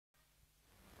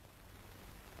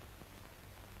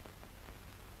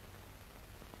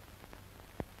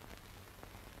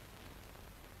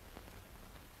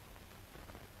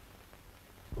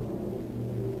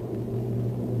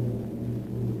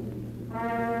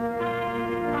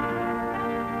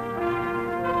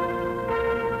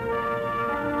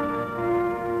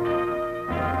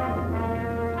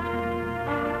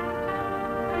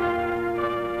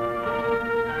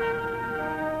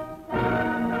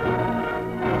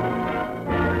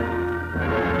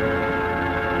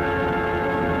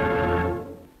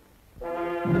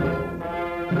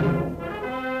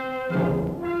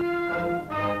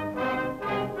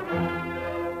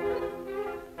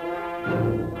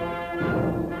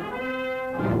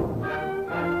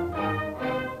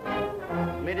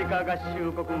カ合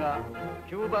衆国が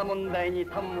キューバ問題に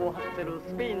端を発せる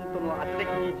スペインとの圧力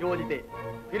に乗じて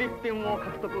フィリピンを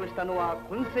獲得したのは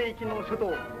今世紀の初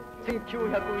頭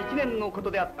1901年のこと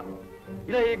であった。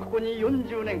以来ここに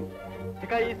40年世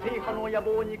界制覇の野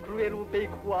望に狂える米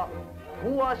国は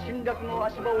東亜侵略の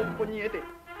足場をここに得て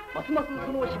ますます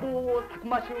その希望をたく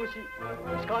ましゅうし、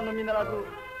しかのみならず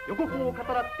予告を語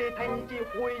らって対日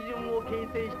包囲順を形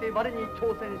成して我に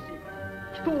挑戦し、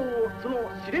人をその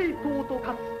司令塔と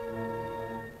化す。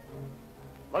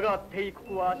我が帝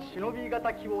国は忍び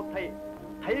難きを耐え、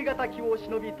耐え難きを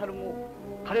忍びたるも、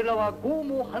彼らは業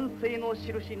も反省の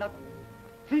印なく、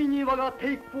ついに我が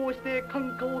帝国をして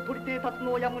冠下を取りて立つ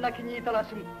のやむなきに至ら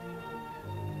しむ。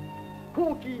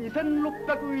後期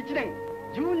2601年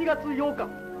12月8日、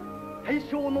大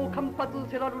正の間髪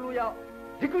せらるるや、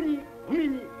陸に海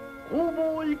に攻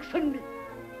防戦に、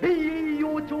米英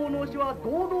洋朝の死は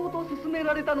堂々と進め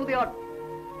られたのである。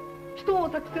祈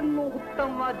祷作戦の発端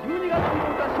は12月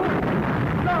8日正午、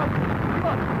ラーブ、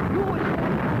今、両首脳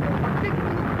の爆撃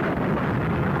についております。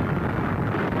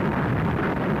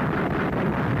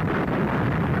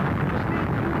そして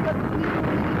12月22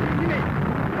日未明、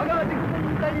我が陸軍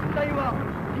第一隊は、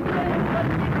臨海沿岸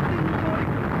に突然上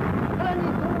陸、さらに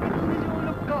当月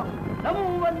24日、ラモ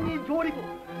ン湾に上陸、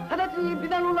直ちにビ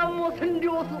ナの乱を占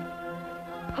領す。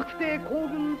確定皇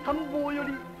軍参謀よ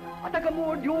り、あたか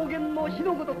も両舷の火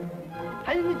のごとく、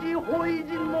対日包囲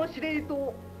陣の司令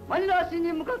塔、マニラ市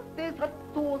に向かって殺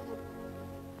到す。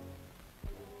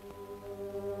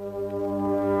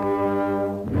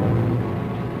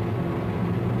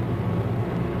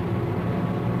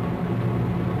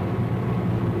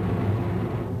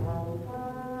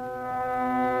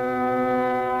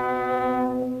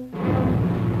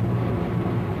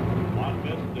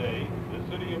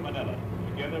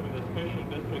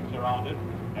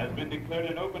Declared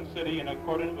an open city in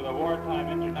accordance with a wartime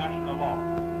international law.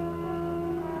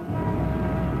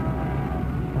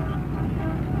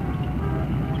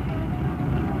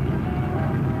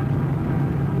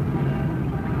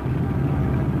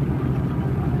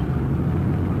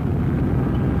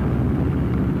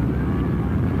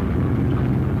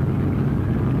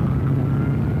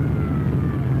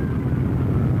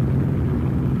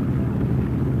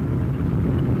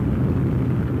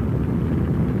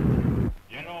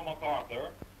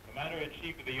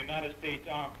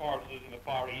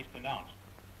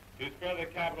 To spare the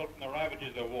capital from the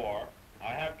ravages of war,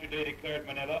 I have today declared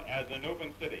Manila as an open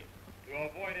city. To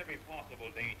avoid every possible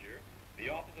danger,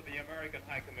 the Office of the American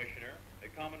High Commissioner, the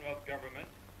Commonwealth Government,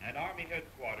 and Army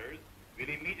headquarters will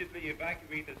immediately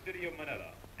evacuate the city of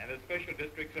Manila and the special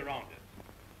districts around it.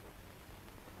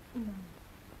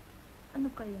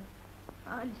 Ano kaya?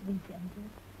 Aalis din si Andrew?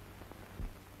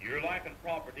 Your life and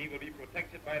property will be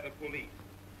protected by the police.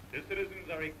 The citizens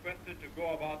are requested to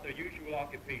go about their usual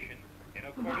occupation in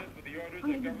accordance with the orders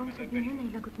of government officials.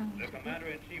 The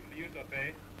Commander-in-Chief of the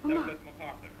USFA, Douglas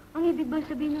MacArthur. Ang ibig ba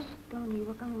sabihin na, Tony,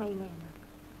 huwag kang maingay, anak.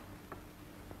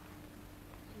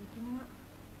 Sige na nga.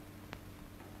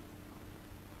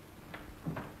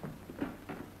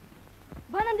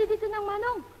 Ba, nandito ng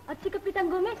Manong at si Kapitan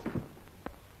Gomez.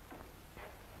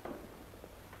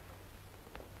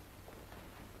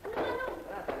 Ano, Manong?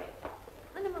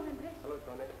 Ano, Mang Andres? Halo,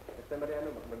 Tony. Este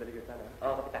Mariano, magmadali ka sana.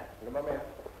 Oo, Kapitan. Hanggang mamaya.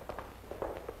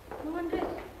 Mang Andres,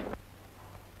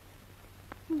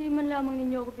 hindi man lamang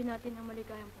ninyo ako binati ng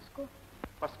maligayang Pasko.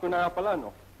 Pasko na nga pala, no?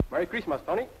 Merry Christmas,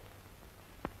 Tony.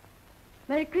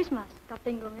 Merry Christmas,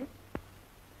 Captain Gomez.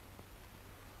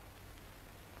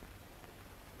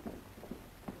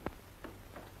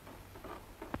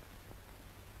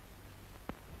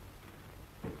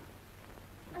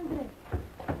 Andres.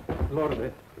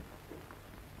 Lorde.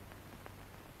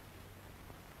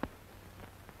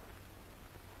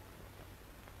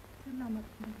 Salamat,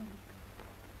 Andres.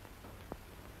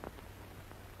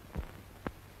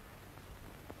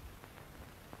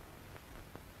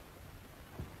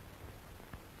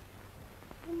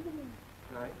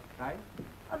 Nay?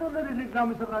 Ano narinig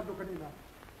namin sa radyo kanina?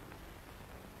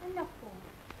 Anak ko,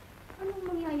 anong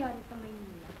mangyayari sa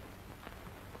Maynila?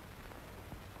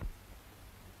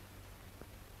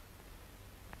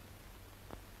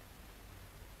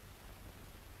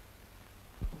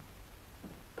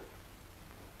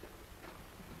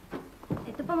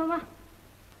 Ito pa, Mama.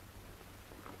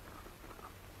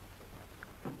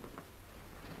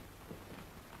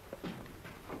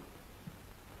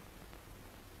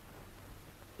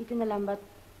 Ito na lang ba't,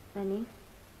 Nani?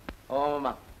 Oo,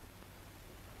 Mama.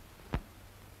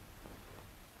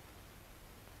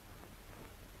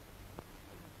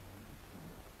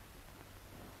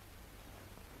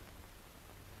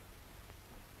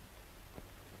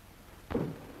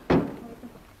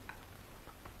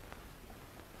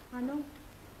 Manong,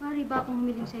 maaari ba akong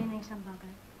humiling sa'yo ng isang bagay?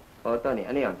 Oo, Tony.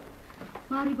 Ano yon?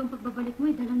 Maaari bang pagbabalik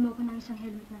mo, dalan mo ako ng isang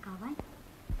helmet ng kaway?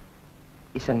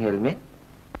 Isang helmet?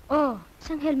 Oo,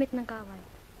 isang helmet ng kaway.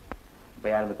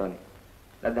 Bayaran mo, Tony.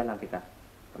 Dadalhan kita.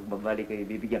 Pagbabalik ko,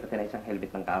 bibigyan kita ng isang helmet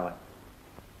ng kawan.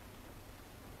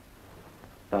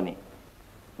 Tony,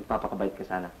 magpapakabait ka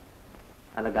sana.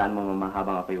 Alagaan mo mama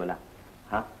habang ako'y wala.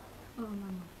 Ha? Oo,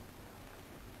 Mama.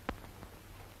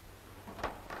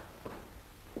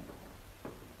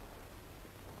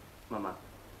 Mama,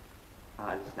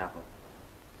 aalis na ako.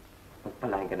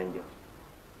 Magpalain ka ng Diyos.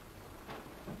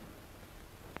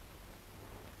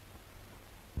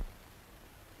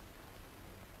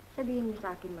 Sabihin mo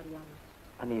sa akin, Mariano.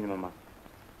 Ano yun, Mama?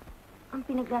 Ang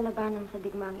pinaglalabanan sa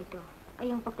digmaang ito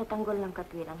ay ang pagtatanggol ng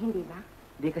katwiran, hindi ba?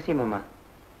 Di kasi, Mama.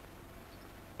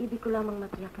 Ibig ko lamang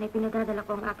matiyak na ipinagdadala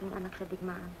ko ang aking anak sa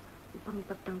digmaan upang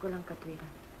ipagtanggol ang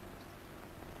katwiran.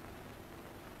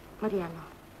 Mariano,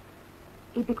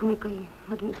 ibig ko iko'y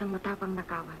maging isang matapang na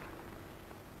kawan.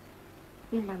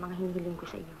 Yan lamang ang hinihiling ko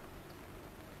sa iyo.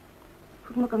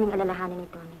 Huwag mo kaming alalahanin ni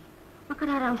Tony.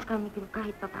 Makararaos kami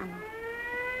kahit papaano.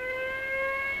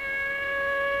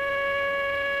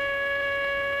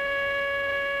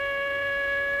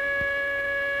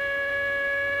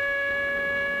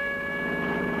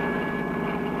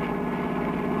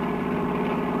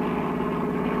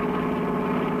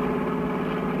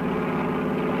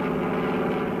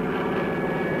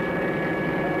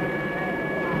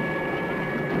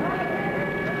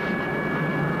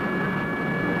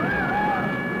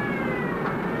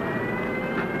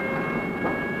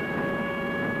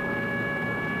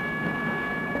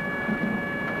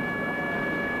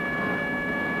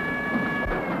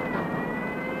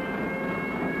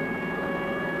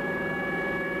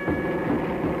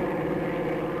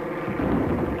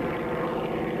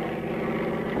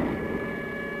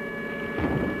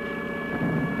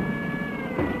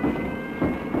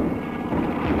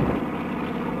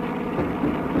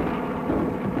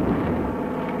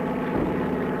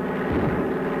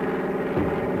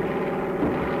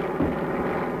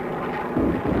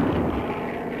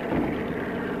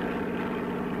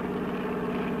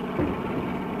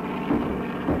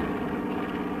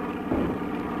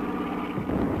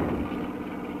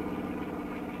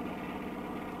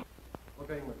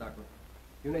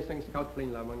 Yun ay isang scout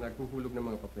plane lamang naghuhulog ng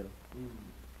mga papel.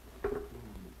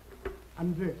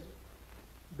 Andres,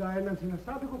 gaya ng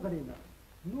sinasabi ko kanina,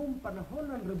 noong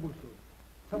panahon ng rebusyon,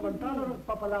 samantala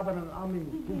nagpapalaban ang aming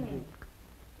Hindi.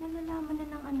 Nalalaman na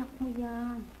ng anak mo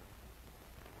yan.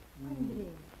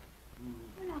 Andres,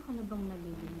 wala ka na bang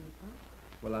nalilito?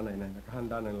 Wala na, inay.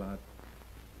 Nakahanda ng lahat.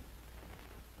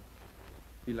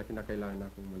 Tila kinakailangan na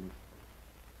akong umalis.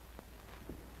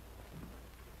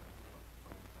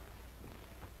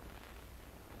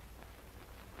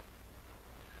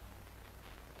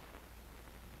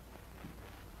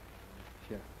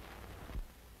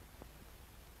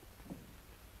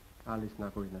 Alis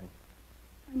na ako, inay.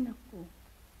 Anak ko,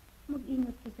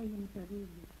 mag-ingat ka sa iyong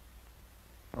sarili.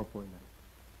 Opo, inay.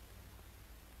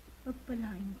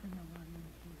 Pagpalain ka nawa ng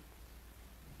Diyos.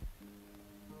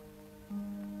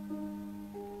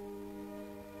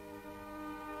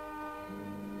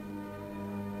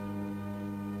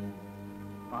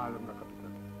 Paalam na,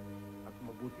 Kapitan. At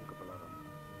mabuting kapalaran.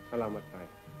 Salamat tayo.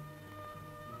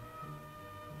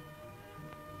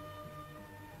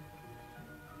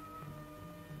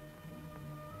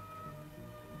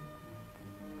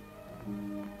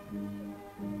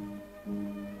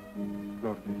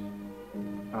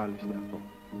 Alis na ako.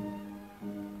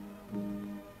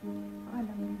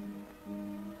 Alam mo.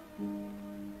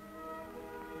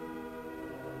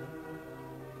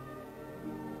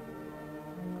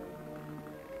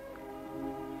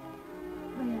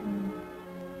 Bayan mo.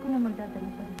 Kung na magdadala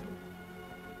pa rin.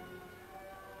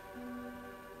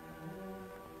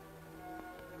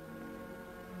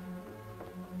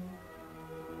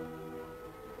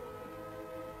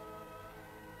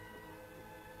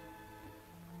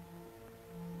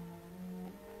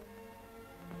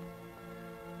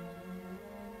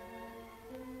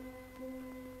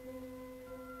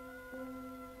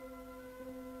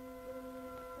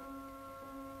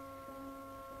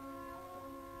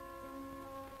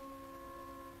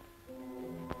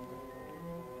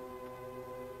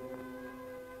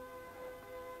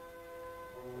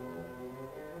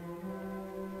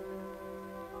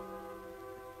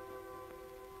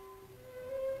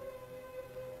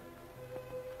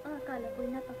 Akala ko'y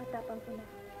napakatapang ko na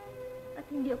at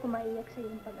hindi ako maiyak sa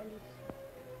iyong pag-alis.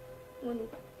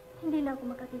 Ngunit, hindi na ako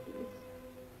makatitiis.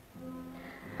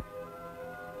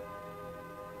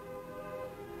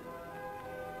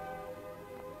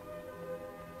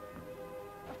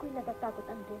 natatakot,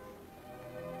 Andres.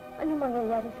 Anong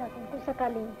mangyayari sa akin kung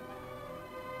sakaling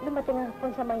dumating ang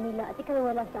hapon sa Maynila at ikaw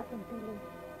wala sa aking piling?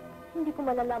 Hindi ko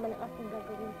malalaman ang aking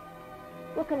gagawin.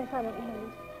 Huwag ka na sanang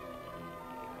umalis.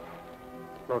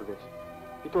 Lourdes,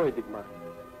 ito ay digma.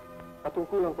 At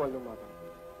tungkulan ko ang lumaban.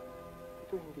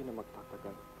 Ito hindi na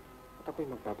magtatagal. At ako'y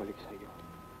magbabalik sa iyo.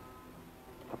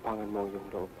 Tapangan mo ang iyong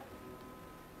loob.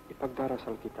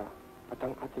 Ipagdarasal kita at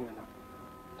ang ating anak.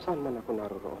 Saan man ako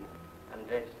naroroon.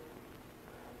 Andres.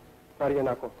 Nariyan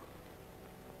ako.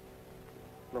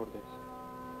 Lourdes.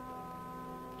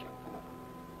 Diyan ka na.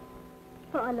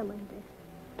 Paalam, Andres.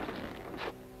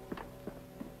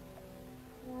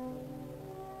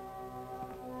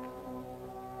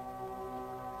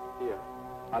 Tia,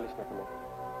 alis na kami.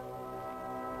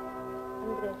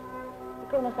 Andres,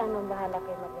 ikaw na sana ang bahala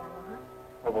kay Mariano, ha?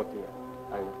 Opo, Tia.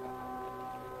 Ayun.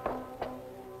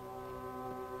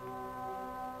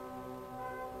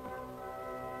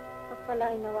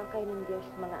 Pagpalain nawa kayo ng Diyos,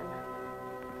 mga anak.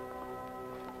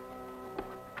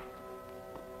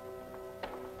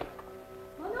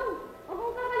 Manong! Huwag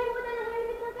mong kakalimutan ang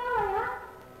limit ng kaway, ha?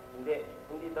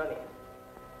 Hindi, Tony.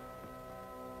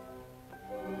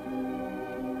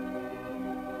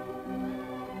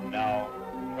 Now,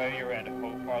 prayer and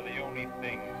hope are the only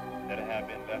things that have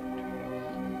been left to us.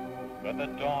 But the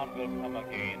dawn will come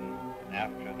again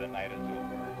after the night is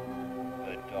over.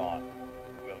 The dawn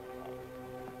will come.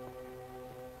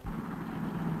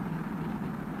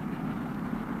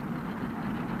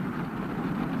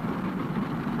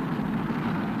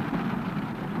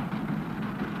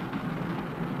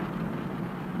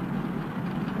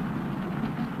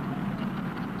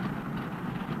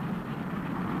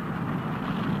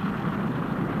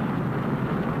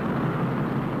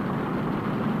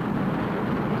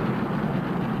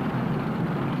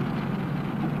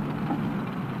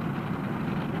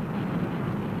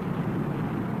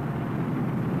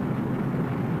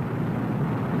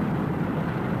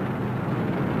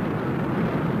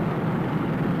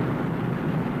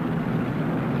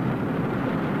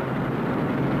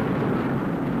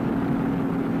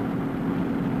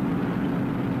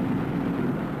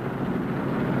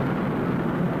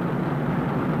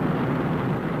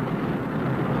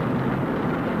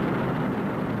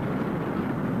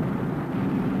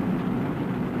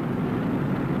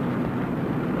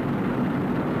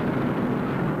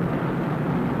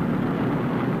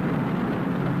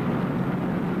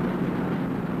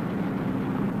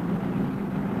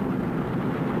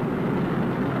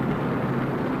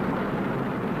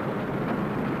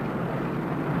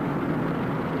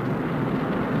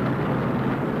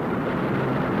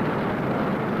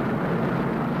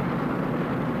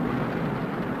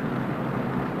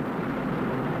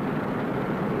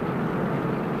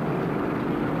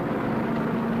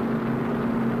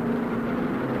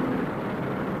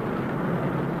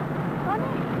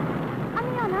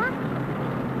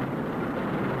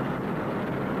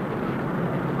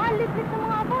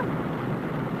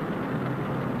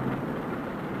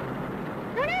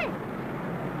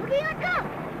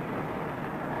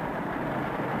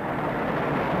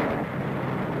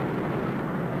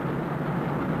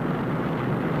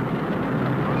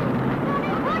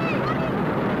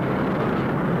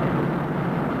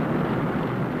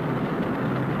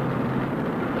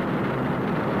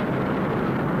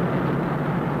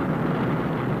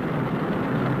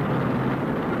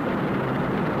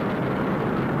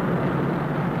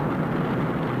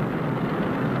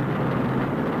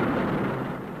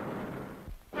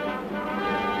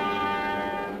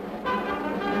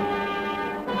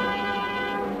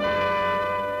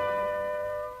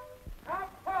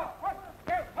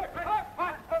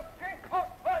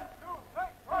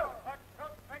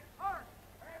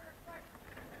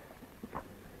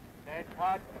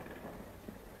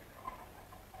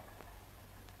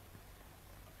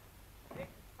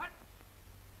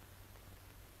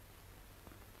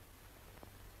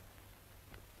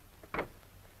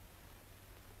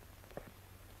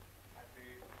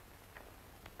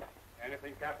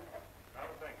 Anything, Captain? Not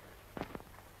a thing.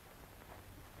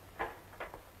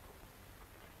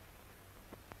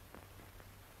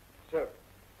 Sir,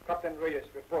 Captain Reyes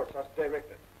reports as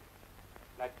directed.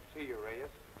 Like to see you, Reyes.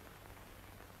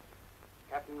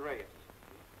 Captain Reyes.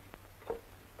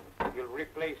 You'll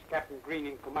replace Captain Green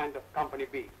in command of Company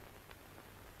B.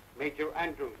 Major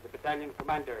Andrews, the battalion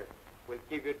commander, will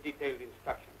give you detailed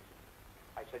instructions.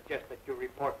 I suggest that you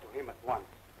report to him at once.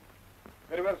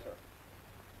 Very well, sir.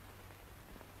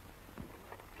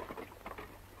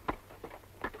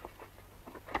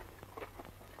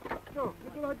 So,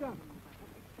 ito lang dyan.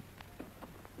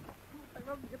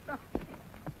 Tagal, kita.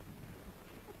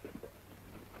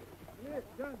 Yes,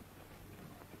 dyan.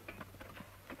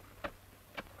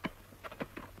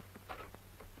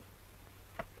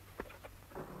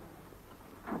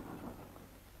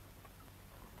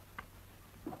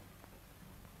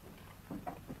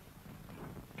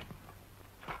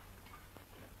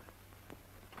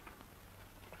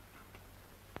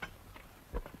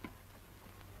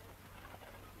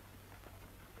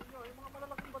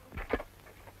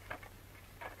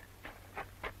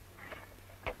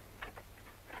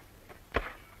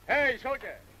 Hey,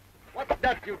 soldier, what's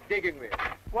that you digging with?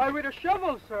 Why, with a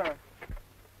shovel, sir.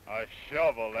 A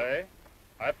shovel, eh?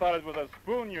 I thought it was a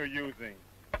spoon you're using.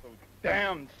 So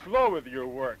damn slow with your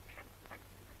work.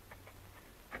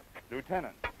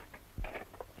 Lieutenant.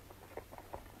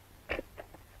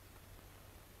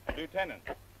 Lieutenant,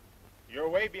 you're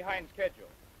way behind schedule.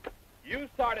 You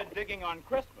started digging on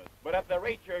Christmas, but at the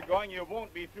rate you're going, you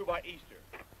won't be through by Easter.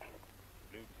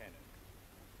 Lieutenant,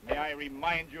 may I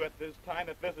remind you at this time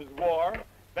that this is war,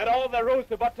 that all the roads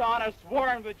to Bataan are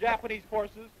swarmed with Japanese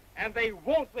forces, and they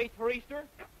won't wait for Easter?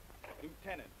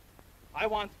 Lieutenant, I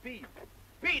want speed.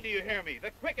 Speed, do you hear me?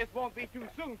 The quickest won't be too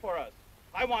soon for us.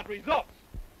 I want results.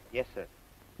 Yes, sir.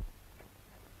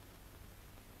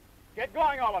 Get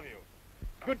going, all of you.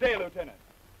 Good day, Lieutenant.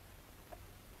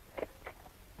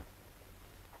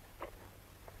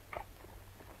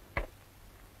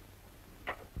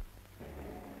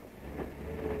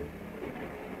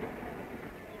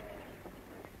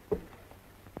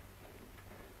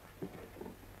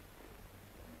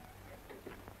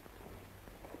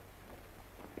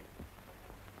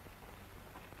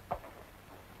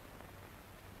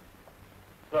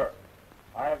 Sir,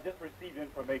 I have just received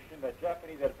information that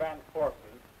Japanese advanced forces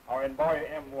are in Barrio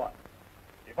M1.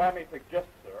 If I may suggest,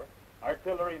 sir,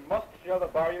 artillery must shell the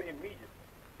barrio immediately.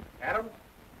 Adams,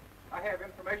 I have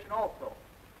information also.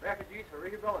 Refugees are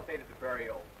rehabilitated at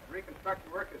Barrio.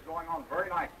 Reconstruction work is going on very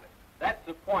nicely. That's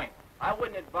the point. I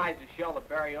wouldn't advise to shell the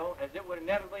barrio, as it would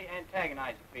inevitably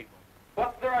antagonize the people.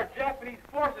 But there are Japanese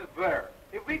forces there.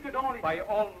 If we could only... By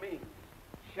all means,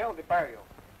 shell the Barrio.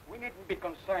 We needn't be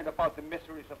concerned about the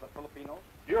miseries of the Filipinos.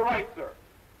 You're right, sir.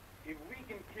 If we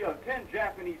can kill 10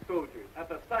 Japanese soldiers at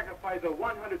the sacrifice of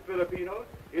 100 Filipinos,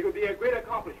 it would be a great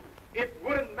accomplishment. It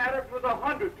wouldn't matter if it was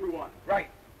 100 to 1. Right.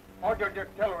 Order the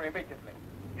artillery immediately.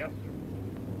 Yes, sir.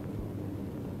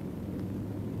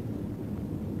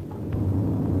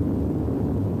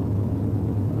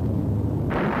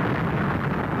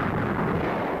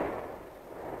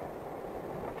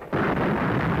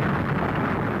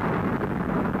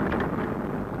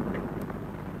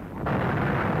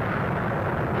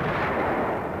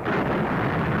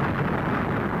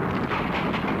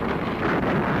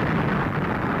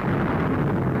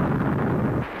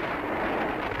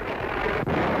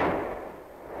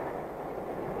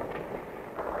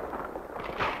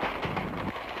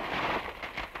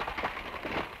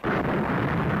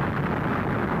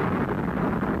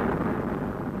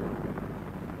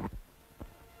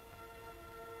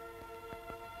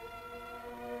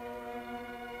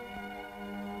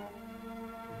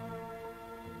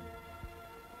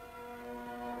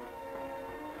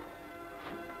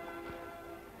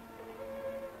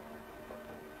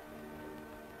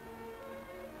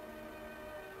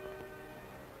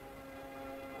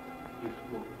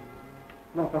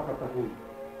 Napakatahimik.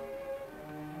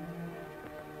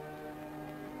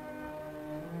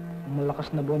 Ang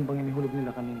malakas na bombang inihulog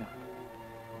nila kanina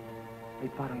ay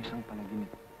parang isang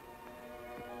panaginip.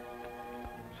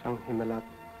 Siyang himala't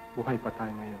buhay pa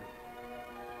tayo ngayon.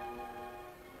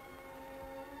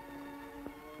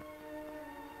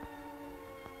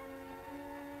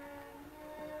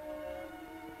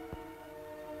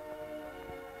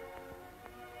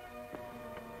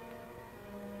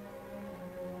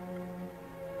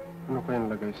 Ano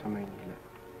kayang lagay sa Maynila?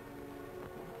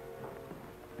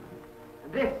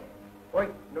 Andres! Oy,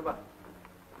 ano ba?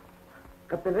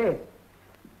 Captain Reyes!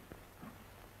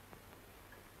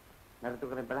 Narito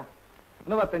ka rin pala.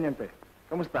 Ano ba, Teniente?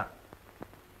 Kamusta?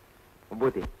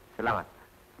 Mabuti. Salamat.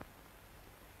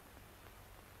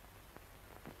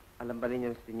 Alam ba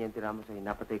ninyo si Teniente Ramos ay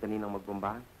napatay kaninang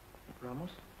magbombahan?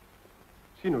 Ramos?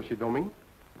 Sino, si Doming?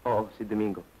 Oo, si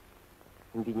Domingo.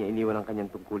 Hindi niya iniwan ang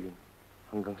kanyang tungkulin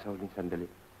hanggang sa huling sandali.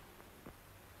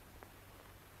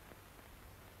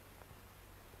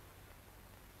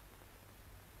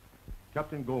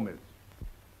 Captain Gomez.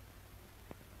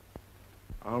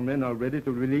 Our men are ready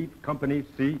to relieve Company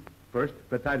C, 1st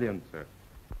Battalion, sir.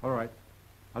 All right.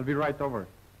 I'll be right over.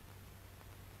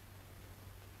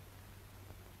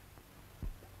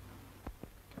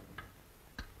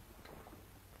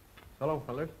 Hello,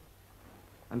 fellas.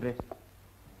 Andres,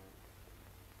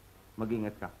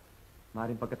 mag-ingat ka.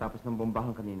 Maaaring pagkatapos ng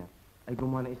bombahan kanina, ay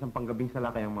gumawa ng isang panggabing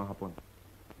salakay ang mga Hapon.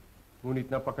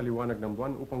 Ngunit napakaliwanag ng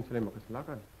buwan upang sila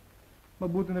makasalakay.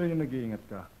 Mabuti na rin yung nag-iingat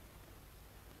ka.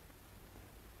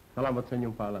 Salamat sa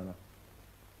inyong paalala.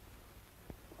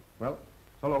 Well,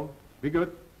 so long. Be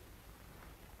good.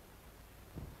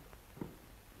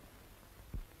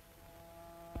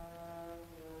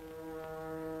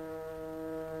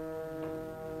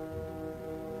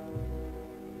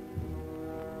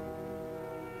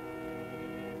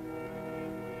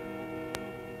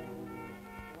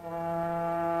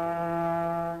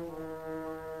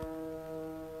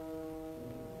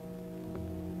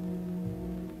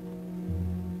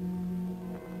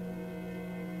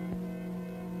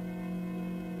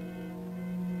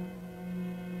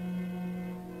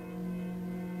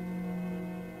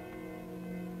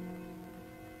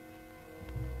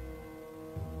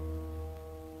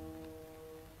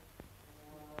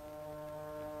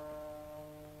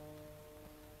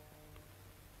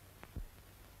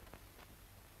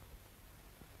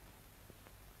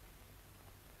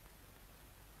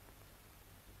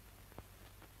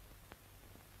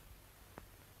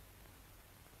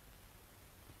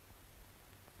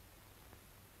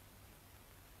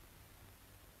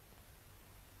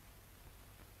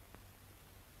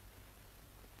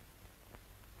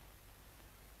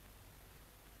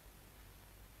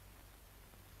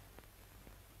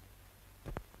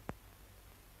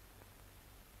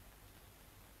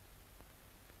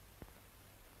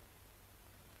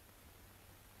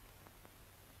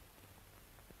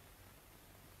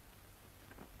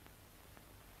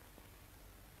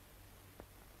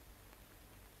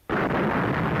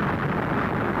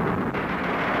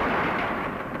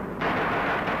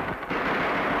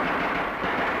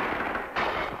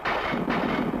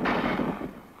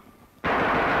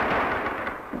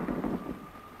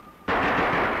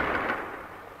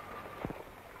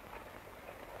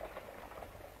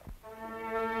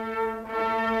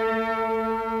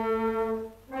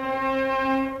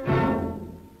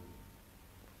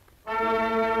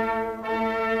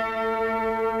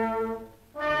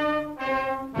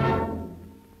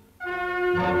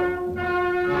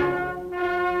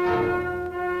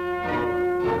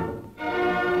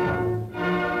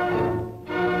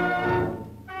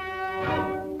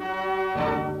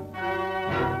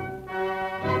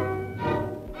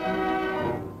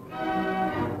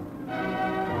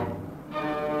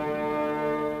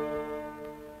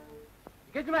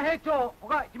 名長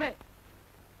他1名、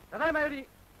ただいまより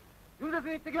分裂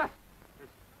に行ってきます。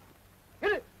へ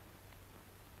れ。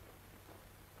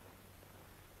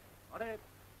あれ、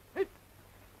へい。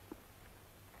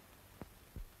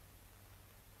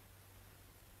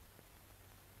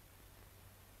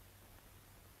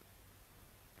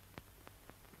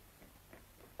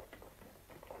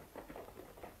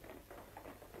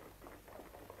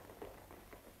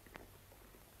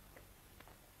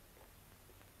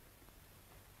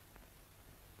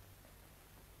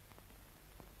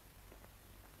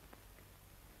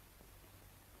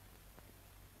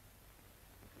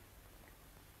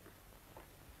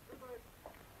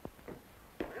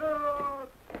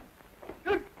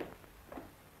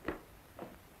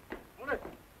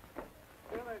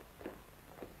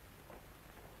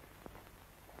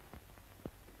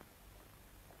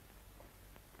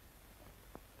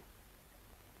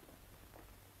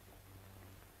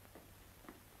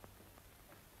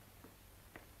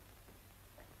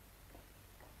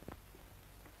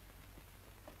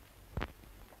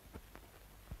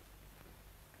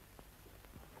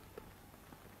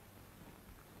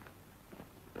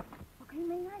Ay,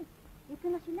 maingay. Ito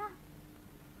na sila.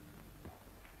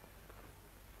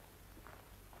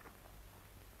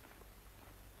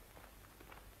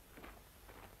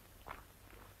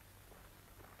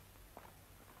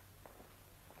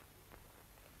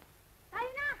 Tayo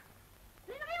na!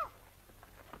 Tuloy na kayo!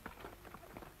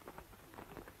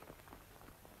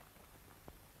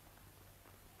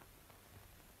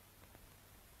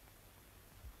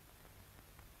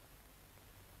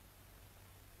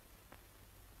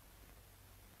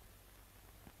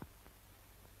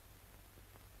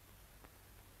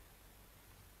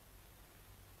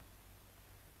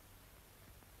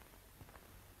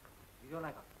な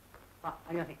いか。あ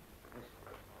りません。よし。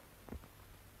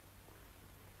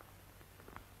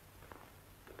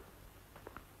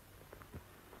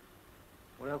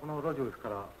俺はこの路地を行くか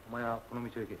ら、お前はこの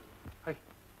道を行け。はい。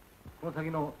この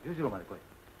先の十字路まで来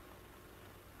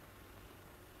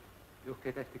い。よく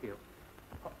警戒してけよ。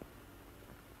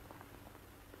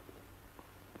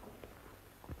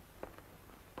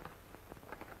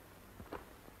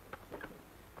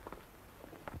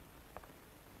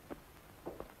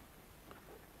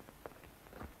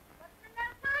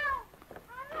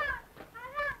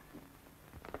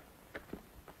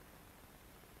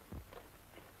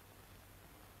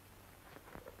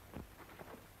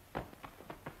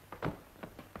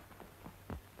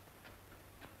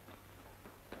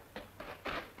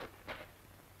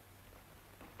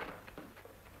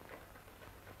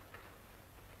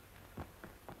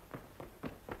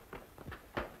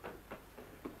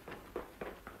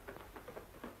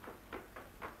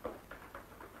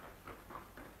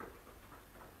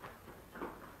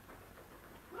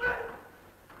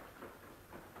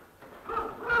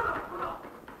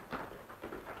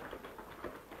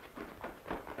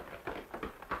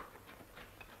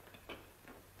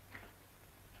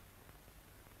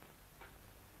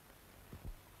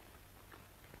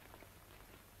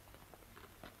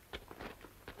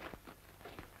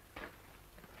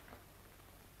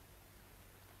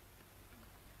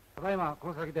ただいまこ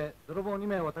の先で泥棒2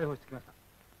名を逮捕してきました。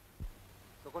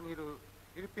そこにいるフ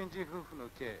ィリピン人夫婦の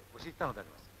家へ押し入ったのであり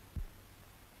ます。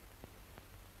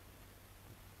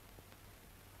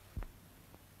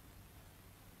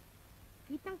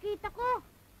Kitang-kita ko.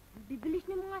 Ang bibilis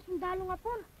ng mga sundalo nga po.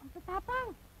 Ang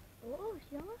tatapang. Oo,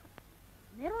 siya nga.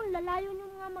 Meron lalayo yung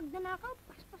mga magnanakaw.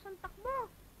 Paspas ang takbo.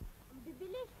 Ang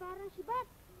bibilis, parang sibat.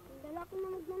 Ang lalaki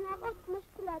na magnanakaw,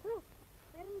 maskulado.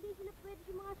 Pero hindi sila pwede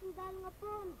sa mga sundalo nga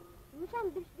po.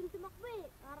 Minsan, bilis din tumakbo eh.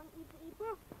 Parang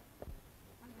ipo-ipo.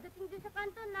 Pagdating din sa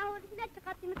kanto, nahuli sila,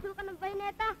 tsaka tinutukan ng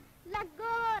bayneta.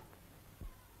 Lagot!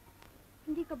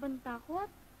 Hindi ka ba natakot?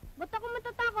 Ba't ako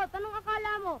matatakot? Anong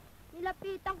akala mo?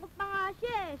 Nilapitan ko pa nga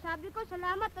siya eh. Sabi ko,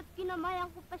 salamat at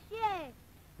kinamayan ko pa siya eh.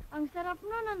 Ang sarap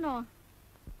nun, ano?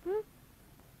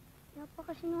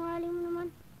 Napakasinungaling mo naman.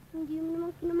 Hindi mo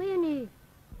naman kinamayan eh.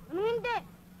 Anong hindi?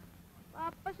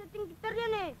 Papasating gitar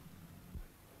yan eh.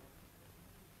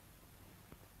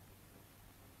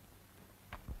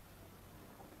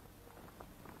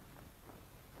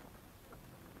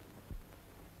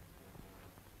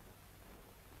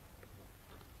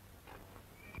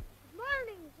 Good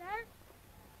morning, sir.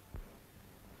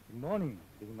 Good morning,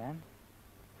 big man.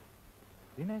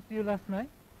 Didn't I see you last night?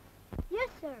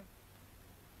 Yes, sir.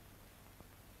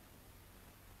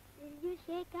 Will you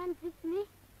shake hands with me?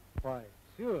 Why,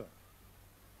 sure.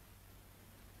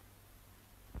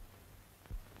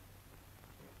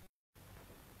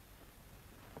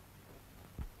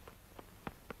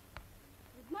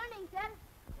 Good morning, sir.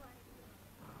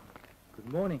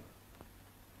 Good morning.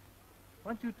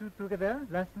 Weren't you two together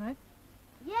last night?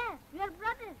 Yes, we are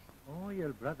brothers. Oh,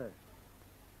 you're brothers.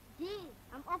 Gee,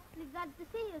 I'm awfully glad to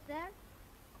see you, sir.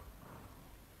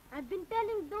 I've been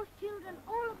telling those children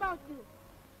all about you.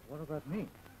 What about me?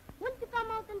 Won't you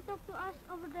come out and talk to us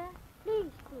over there?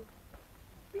 Please, too.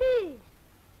 Please.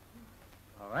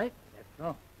 All right, let's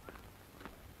go.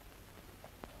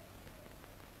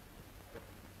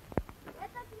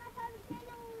 Ito sinasabi sa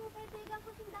inyong kaibigan ko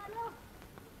sundalo.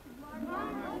 Good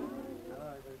morning. Hello,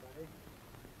 everybody.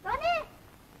 Tony!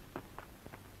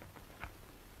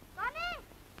 Tony!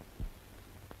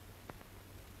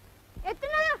 Ito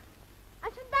na!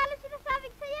 Ang sundalo sinasabi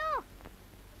sa'yo!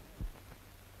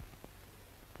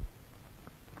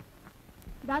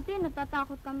 Dati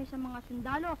natatakot kami sa mga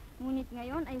sundalo, ngunit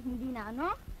ngayon ay hindi na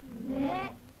ano?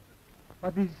 Hindi.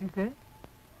 What did she say?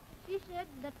 She said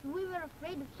that we were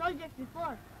afraid of soldiers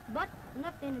before, but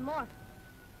not anymore.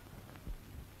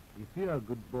 If you are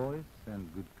good boys and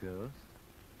good girls,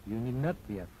 you need not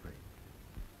be afraid.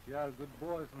 You are good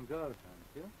boys and girls,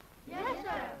 aren't you? Yes,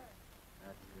 sir.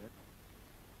 That's good.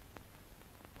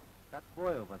 That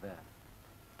boy over there,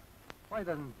 why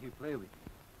doesn't he play with you?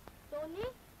 Tony?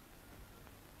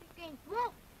 He can't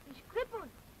walk. He's crippled.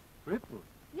 Crippled?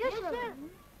 Yes, sir.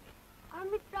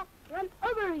 Army truck ran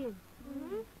over him.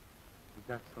 Is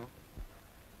that so?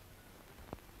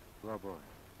 Poor boy.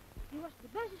 He was the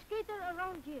best skater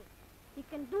around here. He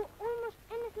can do almost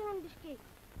anything on the skate.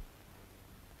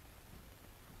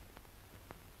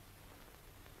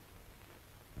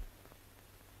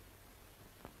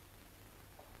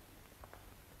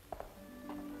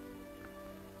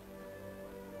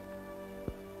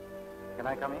 Can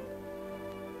I come in?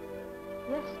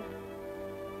 Yes, sir.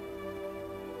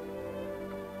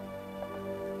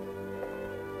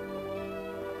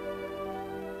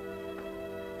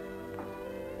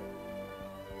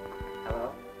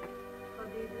 Hello? How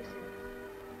do you do, sir?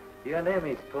 Your name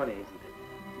is Tony, isn't it?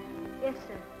 Yes,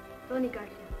 sir. Tony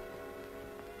Garcia.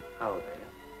 How old are you?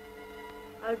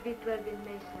 I'll be 12 in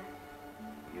May, sir.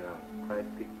 You're quite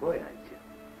a big boy, aren't you?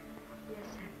 Yes,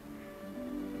 sir.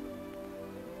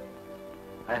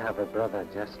 I have a brother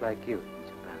just like you in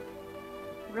Japan.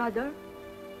 Brother?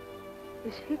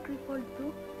 Is he crippled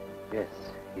too? Yes,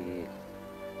 he is.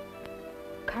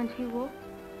 Can't he walk?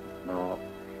 No,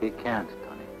 he can't,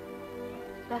 Tony.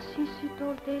 Does he see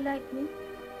tall daylight me?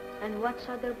 And watch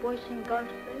other boys and girls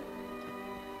play?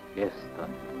 Yes,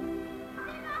 Tony.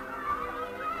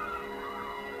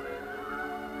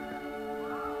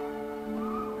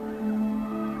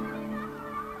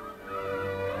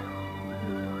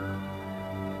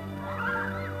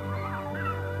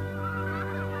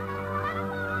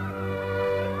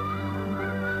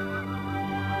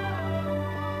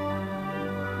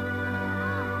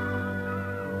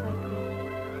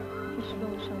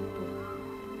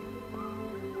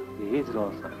 He is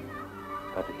lonesome,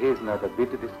 but he is not a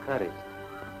bit discouraged.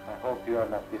 I hope you are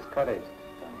not discouraged,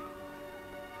 Tony.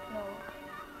 No.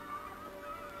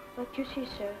 But you see,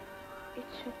 sir,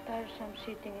 it's so tiresome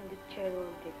sitting in the chair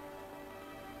all day.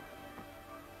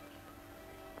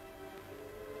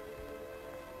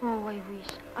 Oh, I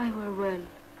wish I were well.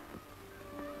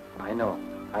 I know,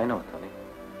 Tony.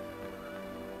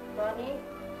 Tony?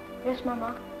 Yes,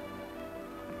 Mama.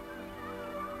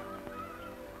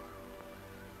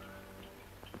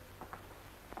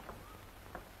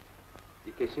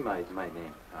 Ikeshima is my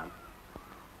name, son.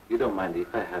 You don't mind if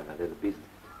I have a little business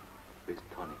with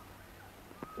Tony?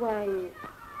 Why,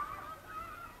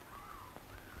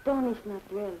 Tony's not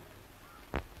well.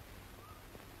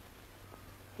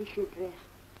 He should rest.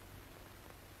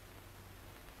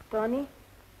 Tony,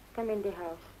 come in the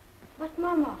house. But,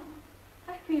 Mama,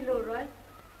 I feel all right.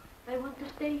 I want to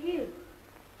stay here.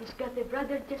 He's got a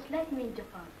brother just like me in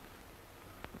Japan.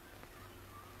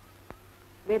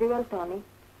 Very well, Tony.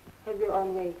 Have your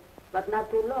own way, but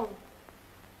not too long.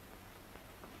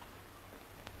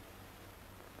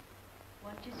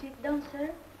 Won't you sit down,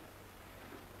 sir?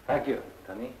 Thank you,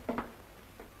 Tony.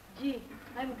 Gee,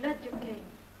 I'm glad you came.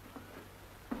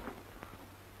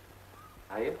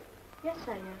 Are you? Yes,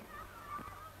 I am.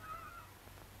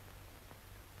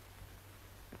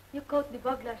 You caught the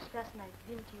burglars last night,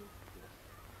 didn't you?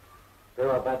 They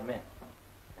were bad men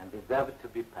and deserved to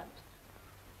be punished.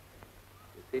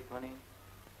 You see, Tony,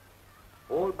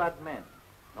 all bad men,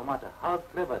 no matter how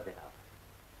clever they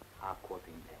are caught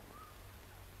in them.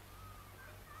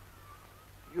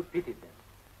 You pity them,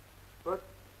 but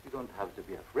you don't have to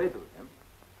be afraid of them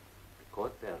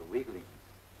because they are weaklings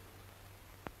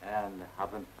and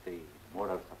haven't the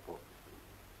moral support.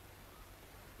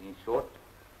 In short,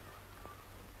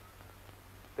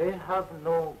 they have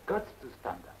no guts to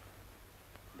stand up.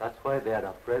 That's why they are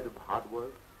afraid of hard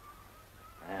work,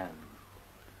 and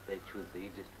they choose the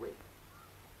easiest way.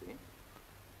 See?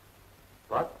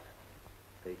 But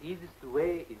the easiest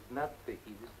way is not the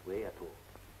easiest way at all.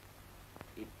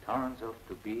 It turns out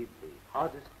to be the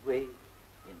hardest way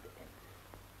in the end.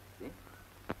 See?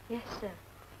 Yes, sir.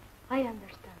 I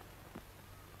understand.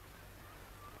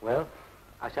 Well,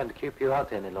 I shan't keep you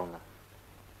out any longer.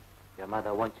 Your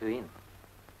mother wants you in.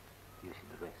 You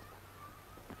should rest.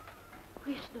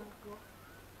 Please don't go.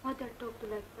 Mother talked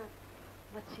like that,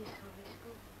 but she's always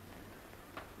good.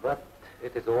 But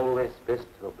it is always best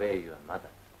to obey your mother.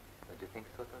 Don't you think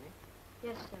so, Tony?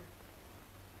 Yes, sir.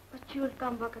 But you will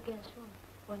come back again soon,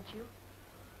 won't you?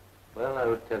 Well, I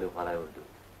will tell you what I will do.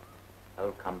 I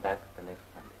will come back the next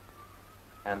Sunday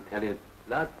and tell you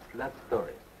lots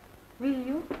stories. Will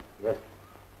you? Yes.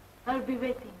 I'll be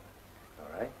waiting.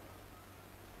 All right.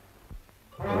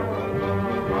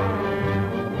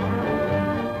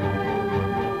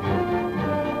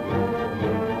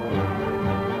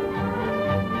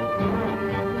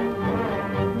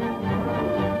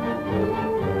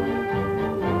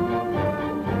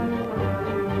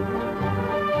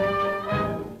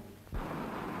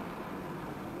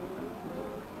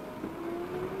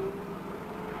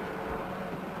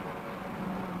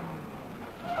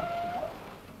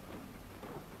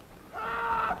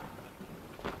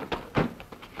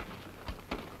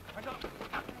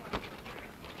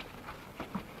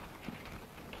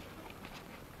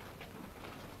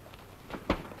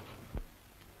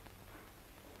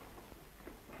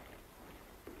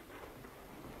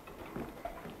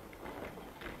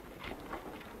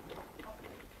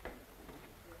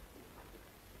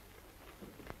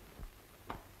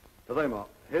ただいま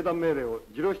兵団命令を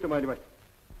受領してまいりまし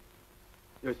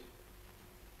た。よし。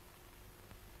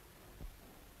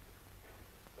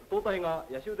当隊が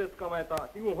野州で捕まえた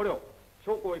非軍捕虜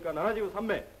将校以下73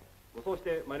名護送し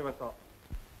てまいりました。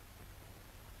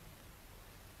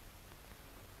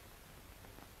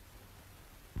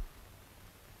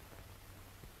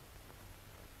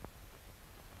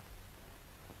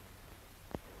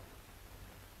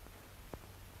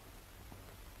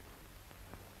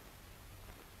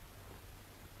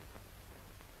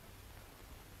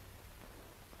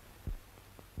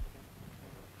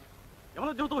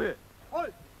山田上等兵。は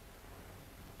い。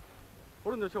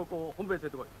捕虜の証拠を本部へ連れ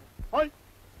てこい。はい。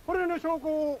捕虜の証拠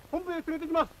を本部へ連れて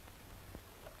きます。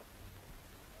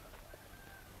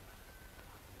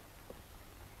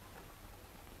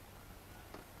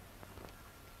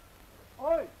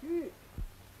はい、いい。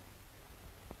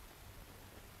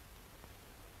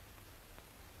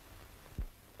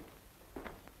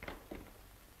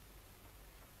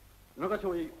夜中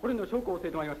少尉、捕虜の証拠を連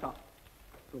れてまいりました。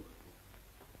そうか。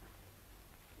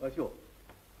足を。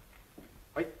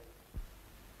はい。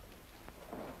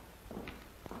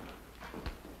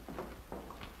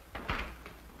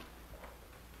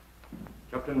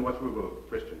Captain Watch will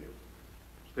question you.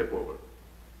 Step over.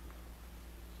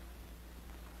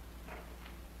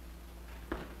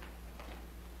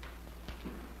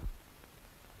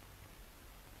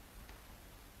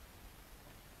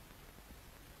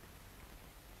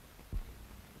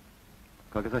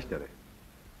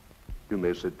 You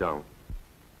may sit down.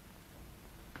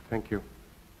 Thank you.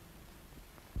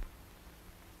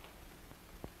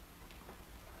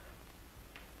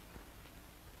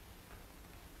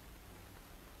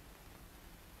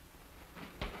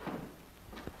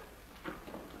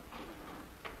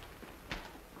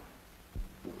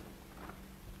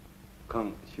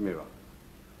 Come, Shimira.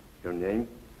 Your name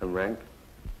and rank?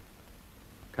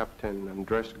 Captain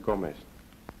Andres Gomez,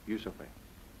 Yusufe.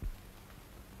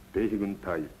 米飛軍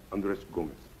隊 Andres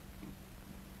Gomez.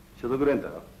 所属連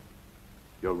隊は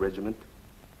Your regiment?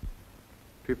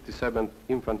 57th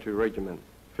Infantry Regiment,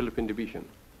 Philippine Division.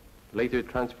 Later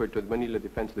transferred to the Manila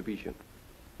Defense Division.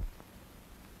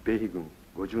 米飛軍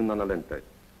57連隊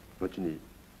後に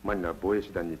マニラ防衛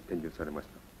師団に転入されまし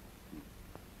た。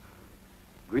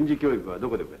軍事教育はど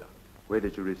こで受けた？ Where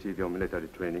did you receive your military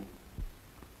training?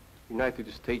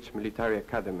 United States Military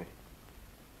Academy,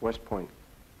 West Point.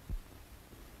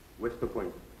 ウェストポイ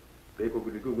ント、米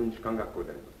国陸軍士官学校で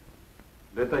あります。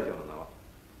連隊長の名は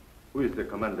Who is the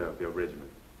commander of your regiment?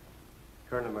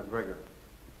 Colonel McGregor.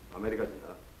 アメリカ人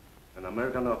だ。An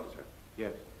American officer?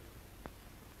 Yes.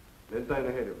 連隊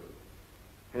の兵力、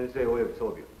編成及び装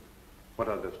備。What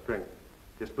are the strength,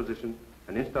 disposition,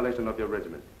 and installation of your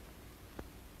regiment?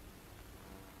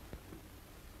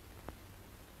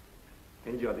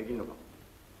 返事はできんのか？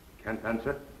 Can't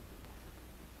answer?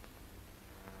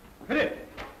 ヘレ！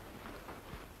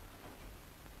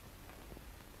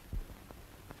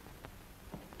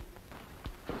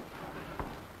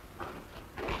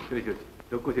よしよし、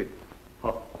続行せ。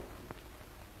は。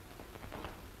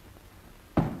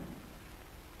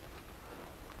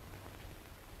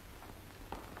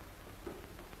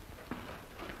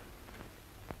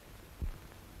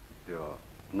では、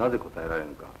なぜ答えられ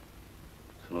ぬか、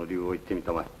その理由を言ってみ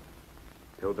たま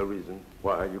え。Tell the reason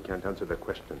why you can't answer the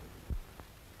question.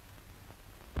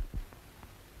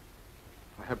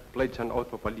 I have pledged an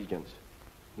oath of allegiance.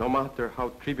 No matter how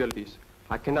trivial it is,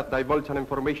 I cannot divulge an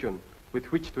information with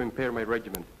which to impair my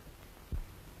regiment.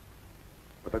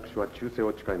 私は忠誠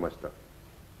を誓いました。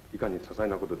いかに些細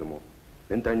なことでも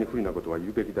連帯に不利なことは言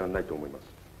うべきではないと思います。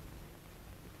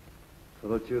そ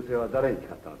の忠誠は誰に誓っ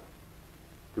たのだ？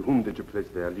 To whom did you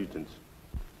pledge the allegiance?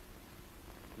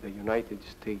 The United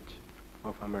States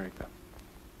of America.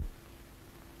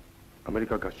 アメリ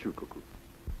カ合衆国。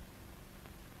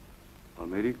ア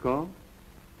メリカ？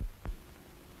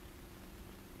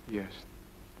 Yes.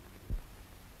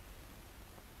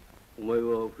 お前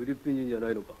はフィリピン人じゃな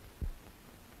いのか？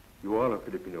 You are a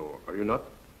Filipino, are you not?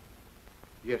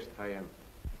 Yes, I am.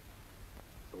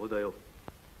 そうだよ。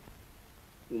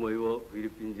お前はフィリ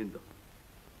ピン人だ。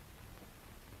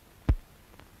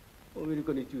アメリ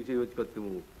カに忠誠を誓って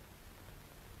も、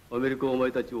アメリカはお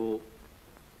前たちを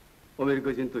アメリ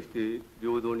カ人として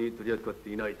平等に取り扱って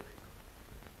いないじゃ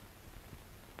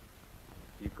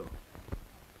ないか。いいか。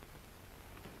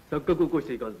錯覚を起こし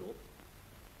ていかんぞ。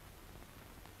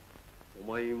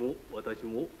お前も私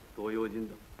も東洋人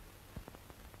だ。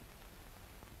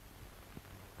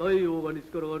太陽がに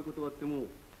力があることがあっても、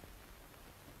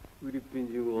フィリピン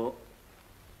人は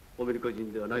アメリカ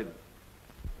人ではないのだ。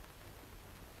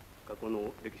過去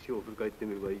の歴史を振り返って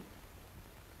みればいい。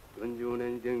40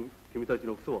年前、君たち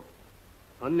の父祖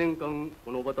は3年間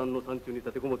このバタンの山中に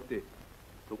立てこもって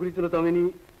独立のため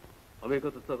にアメリ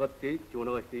カと戦って血を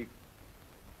流していく。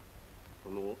そ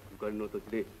のゆかりの土地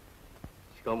で、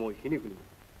しかも皮肉に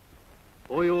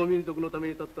東洋民族のため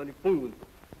に立った日本軍と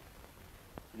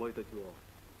お前たち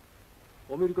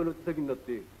はアメリカの手先になっ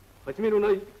て勝ち目のな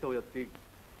い戦をやっている。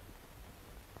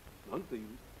なんという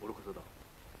愚かさだ。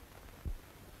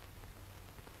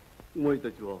お前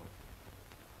たちは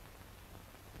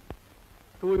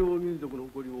東洋民族の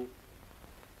誇りを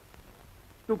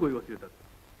どこへ忘れた。フ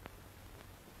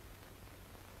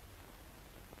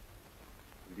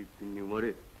ィリピンに生まれ、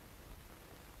フ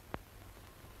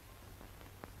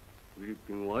ィリ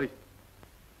ピンを愛し、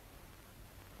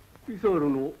ピサール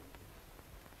の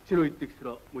血の一滴す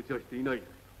ら持ち出していない。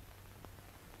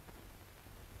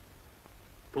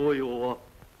東洋は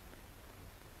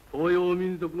東洋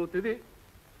民族の手で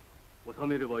収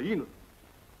めればいいのだ。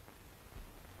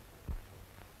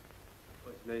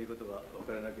わしの言うことが分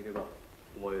からなければ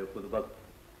お前はよっぽどバカ。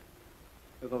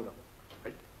中村、は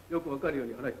い、よく分かるよう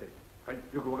に話してやる。はい、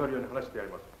よくわかるように話してやり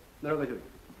ます。奈良課長、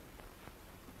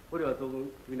これは当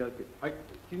分首にあって、はい、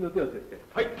君の手を当てて、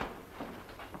はい。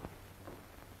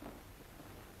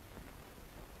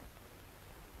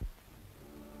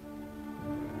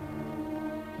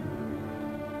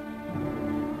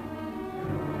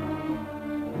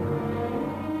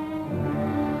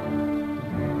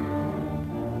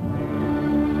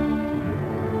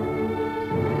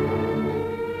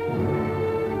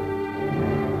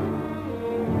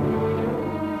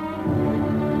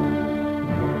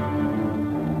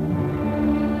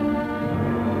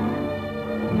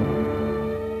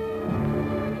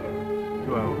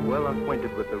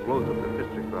Acquainted with the roads of the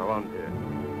district around here.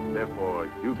 Therefore,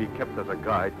 you be kept as a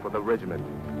guide for the regiment.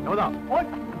 山田、おい。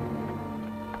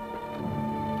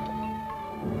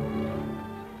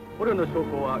捕虜の将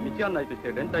校は道案内とし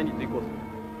て連隊に追行す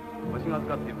る。わしが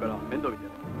預かっているから面倒見てや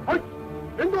る。はい、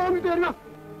面倒を見てやります。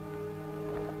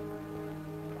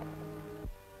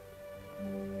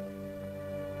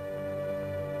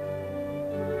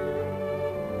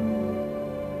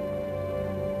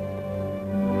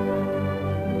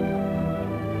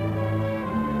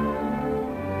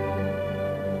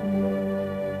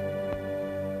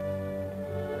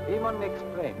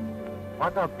Explain.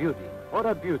 What a beauty, what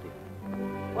a beauty.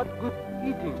 What good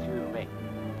eating she will make.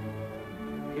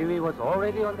 Pee-wee was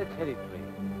already on the cherry tree,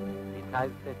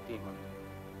 besides the demon.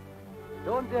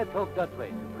 Don't dare talk that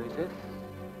way, Princess.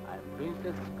 I'm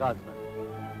Princess Carmen.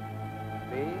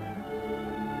 See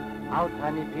how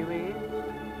tiny Pee-wee is?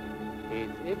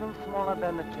 He's even smaller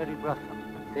than the cherry blossom.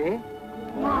 See?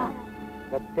 Yeah.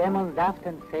 The demon laughed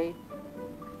and said,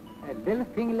 a little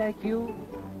thing like you,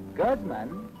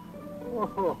 Godman? Oh,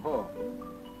 ho, ho.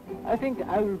 I think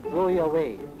I will blow you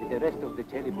away with the rest of the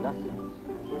cherry blossoms.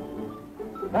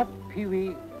 But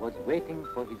Pee-wee was waiting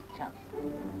for his chance.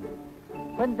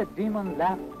 When the demon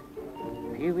laughed,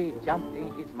 Pee-wee jumped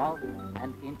in his mouth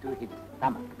and into his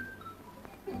stomach.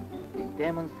 The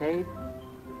demon said,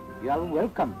 "You are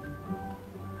welcome.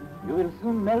 You will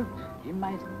soon melt in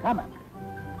my stomach.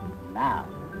 Now,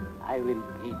 I will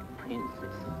eat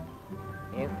princess."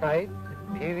 Inside,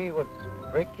 Pee-wee was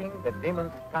breaking the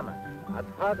demon's stomach as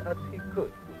hard as he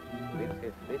could with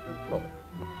his little sword.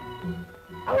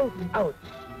 Ouch, ouch!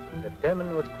 The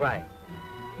demon was crying.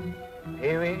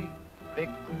 Pee-wee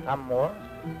pricked some more.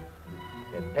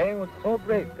 The pain was so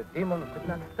great the demon could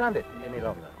not stand it any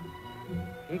longer.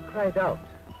 He cried out,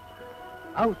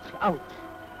 "Ouch, ouch!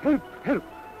 Help, help!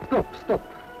 Stop, stop.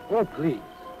 Oh, please,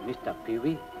 Mr.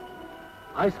 Pee-wee.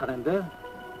 I surrender.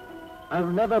 I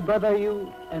will never bother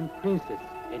you and princess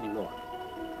anymore."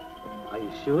 "Are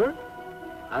you sure?"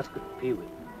 asked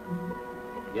Pee-wee.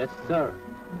 "Yes, sir.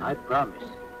 I promise."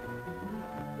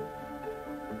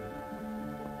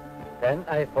 "Then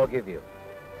I forgive you,"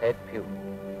 said Pee-wee,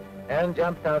 and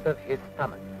jumped out of his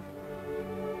stomach.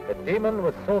 The demon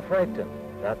was so frightened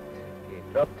that he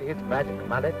dropped his magic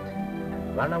mallet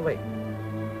and ran away.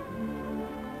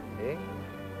 See?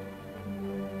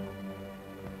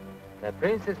 The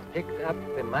princess picked up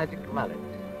the magic mallet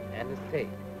and said,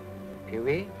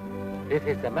 "Pee-wee, this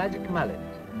is a magic mallet.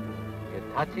 You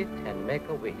touch it and make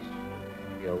a wish.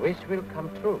 Your wish will come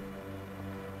true."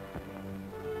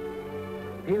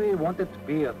 Pee-wee wanted to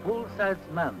be a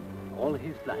full-sized man all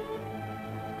his life.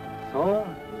 So,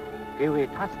 Pee-wee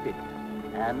touched it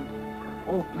and,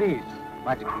 "Oh, please,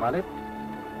 magic mallet,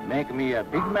 make me a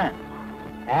big man."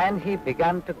 And he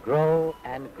began to grow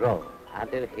and grow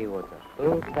until he was a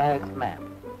full-sized man.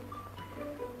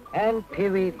 And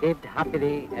Pee-wee lived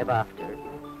happily ever after,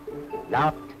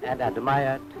 loved and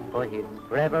admired for his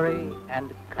bravery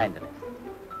and kindness.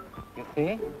 You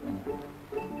see,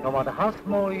 no matter how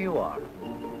small you are,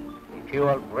 if you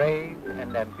are brave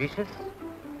and ambitious,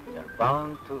 you're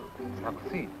bound to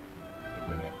succeed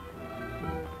in the end.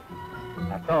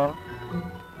 That's all.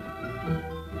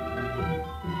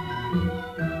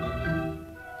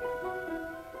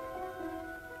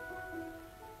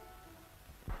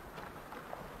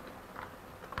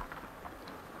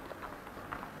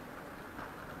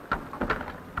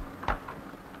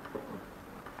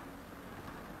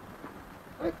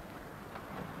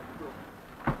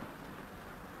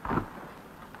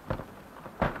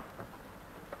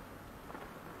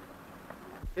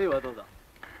 Hey, はどうだ。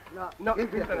元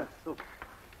気だな。そう。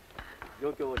状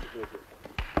況を説明しよう。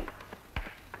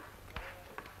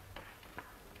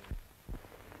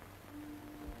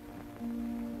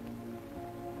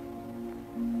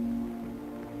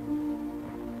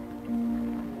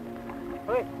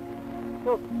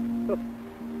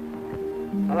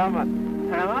Salamat.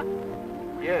 Salamat?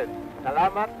 Yes.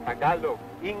 Salamat, Tagalog.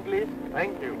 English,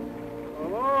 thank you.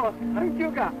 Oh, thank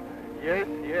you ka. Yes,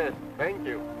 yes, thank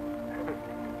you.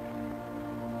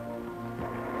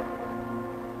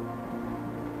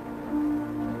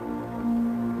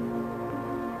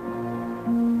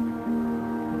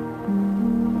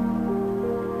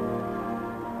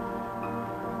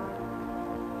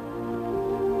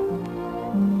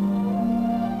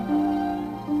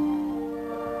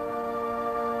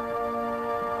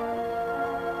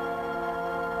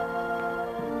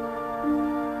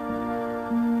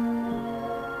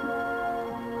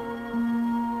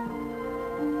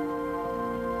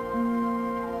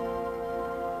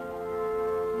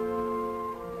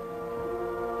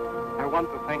 I want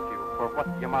to thank you for what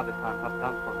Yamada-san has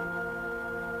done for me.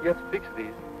 He has fixed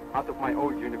these out of my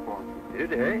old uniform.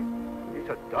 Did he? He's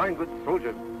a darn good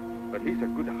soldier, but he's a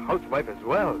good housewife as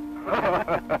well.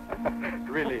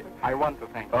 Really, I want to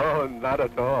thank you. Oh, not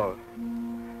at all.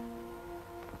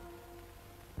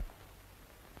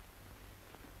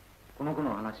 この子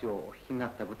の話をお聞きにな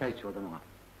った部隊長殿が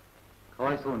か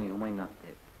わいそうに思いになっ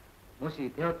て、もし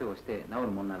手当てをして治る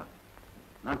もんなら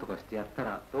何とかしてやった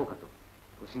らどうかと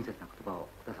ご親切な言葉を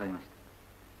くださいました。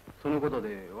そのこと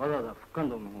でわざわざ復刊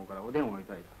道の方からお電話をい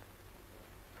ただい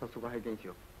た。早速拝見し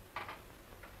よう。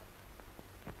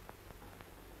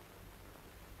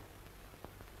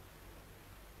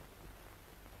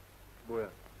坊や、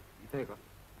痛いか？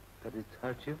 Does it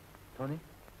hurt you, Tony?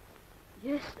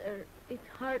 Yes, sir. It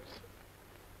hurts.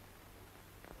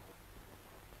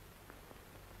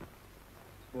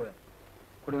 坊や、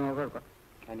これがわかるか？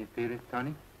 Can you feel it,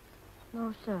 Tony?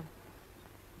 No, sir.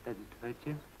 Does it hurt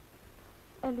you?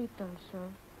 A little, sir.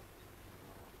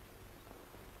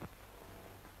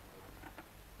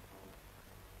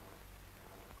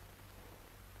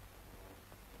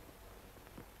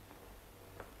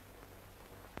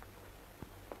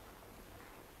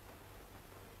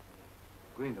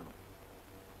 Green 殿、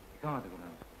いかがでござい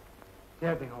ます？手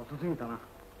当てが遅すぎたな。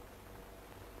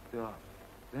では、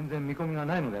全然見込みが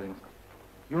ないのでありますか？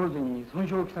幼児に損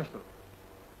傷をきたしとる。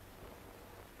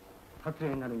殺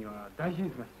影になるには大手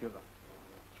術が必要だ。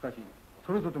しかし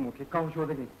それとても結果保証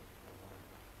できん。し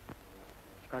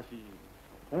かし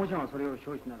保護者がそれを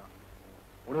承知なら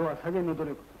俺は再現の努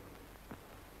力をする。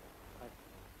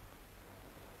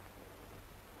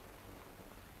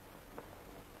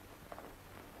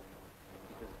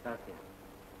Mr. Starkey,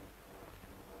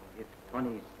 if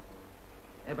Tony is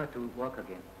ever to walk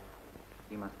again,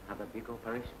 he must have a big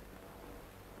operation.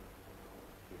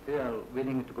 If they are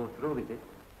willing to go through with it,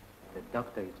 the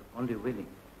doctor is only willing.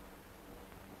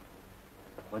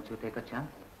 Won't you take a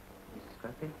chance, Mrs.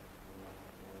 Starkey?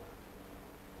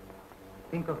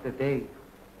 Think of the day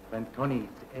when Tony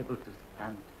is able to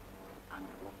stand and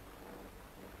walk.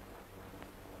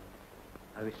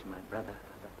 I wish my brother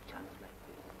had a chance like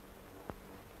this.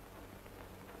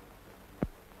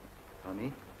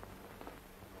 Tony,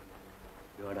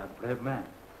 you are a brave man.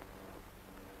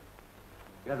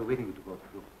 You are willing to go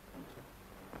through, aren't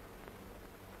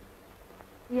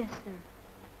you? Yes, sir.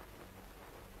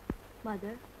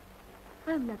 Mother,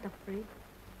 I'm not afraid.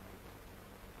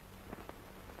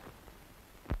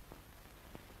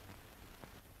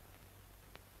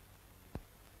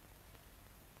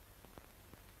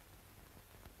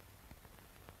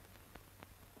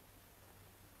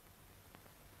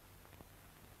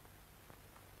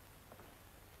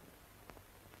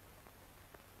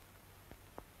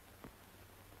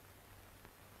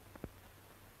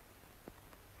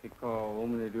結果はおお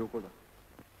むね良好だ。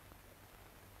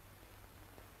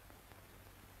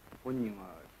本人は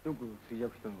ひどく衰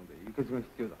弱したので輸血が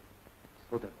必要だ。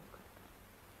そうだろうか。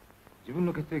自分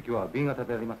の血液は B 型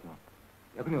でありますが、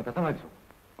役には立たないでしょ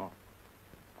うか。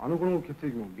あの子の血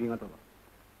液も B 型だ。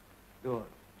では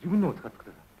自分のを使ってく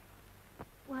ださ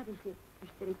い。What is it,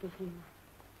 Mr. Ikesima?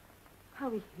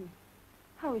 How is he?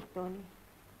 How is Tony?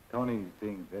 Tony is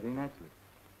doing very nicely.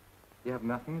 You have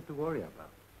nothing to worry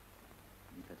about.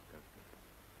 Mrs. Carter.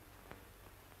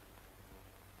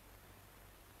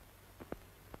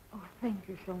 Oh, thank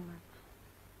you so much.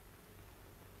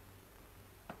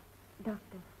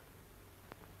 Doctor,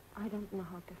 I don't know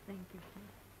how to thank you, sir.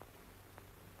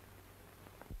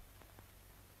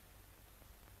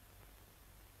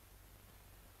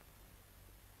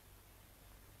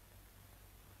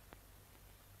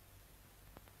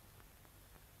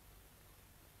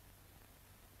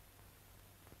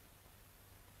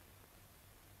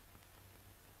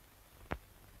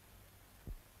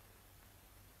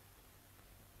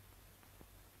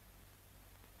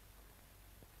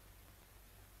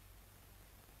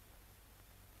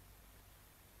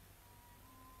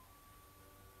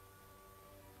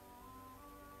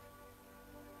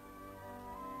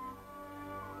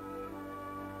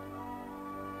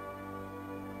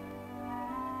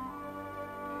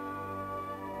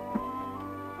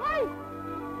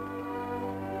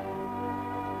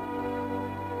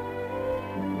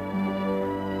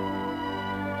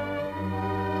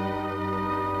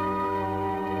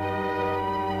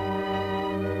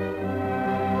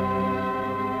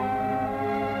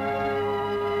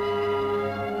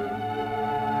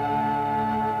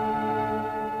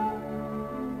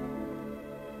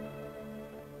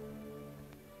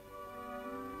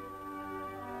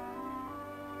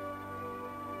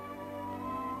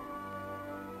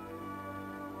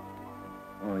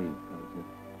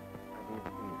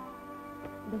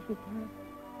 Does it hurt,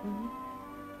 Tony?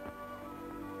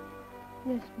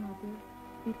 Yes, Mother,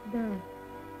 it does.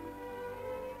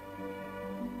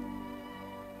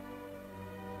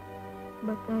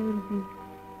 But I will be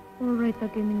all right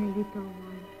again in a little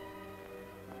while.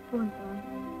 Won't I?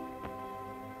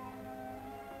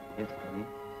 Yes, Tony.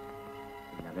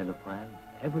 In a little while,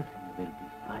 everything will be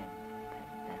fine.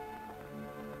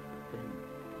 Then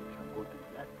we can go to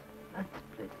lots of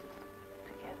places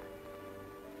together.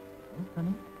 Hmm,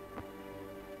 Tony?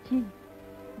 Gee,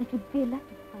 that would be a lot of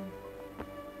fun.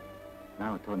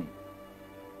 Now, Tony,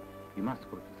 you must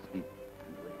go to sleep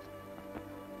and rest.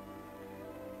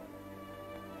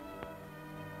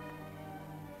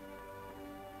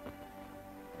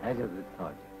 As a good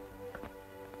thought.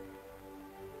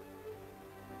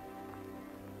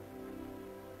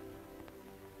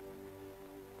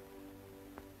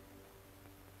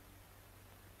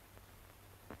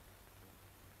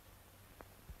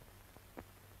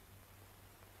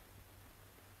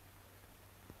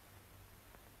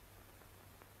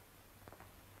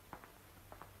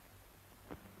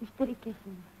 Mr.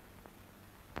 Ikesima.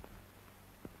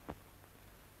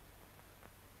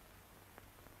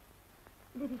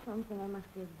 There is something I must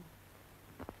tell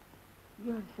you.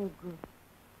 You are so good.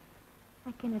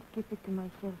 I cannot keep it to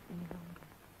myself any longer.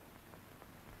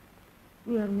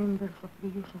 We are members of the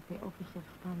Yusuke officer's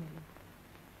family.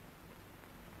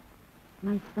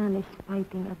 My son is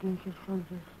fighting against your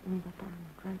soldiers in Bataan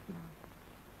right now.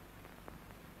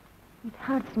 It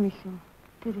hurts me so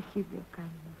to receive your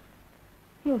kindness.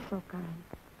 You're so kind.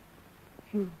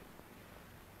 You,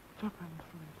 Japanese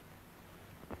soldier.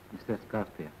 Mr.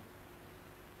 Scarpia,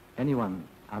 anyone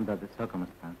under the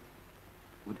circumstance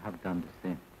would have done the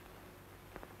same.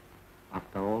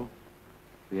 After all,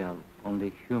 we are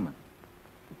only human.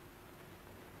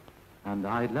 And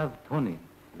I love Tony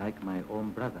like my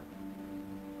own brother.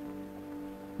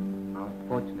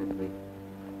 Unfortunately,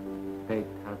 fate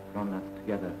has thrown us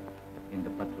together in the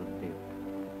battlefield.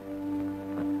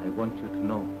 But I want you to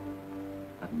know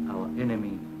that our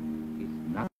enemy is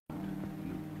not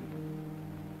you.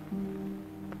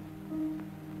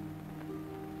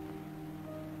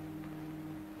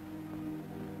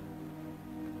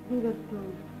 We were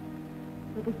told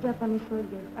that the Japanese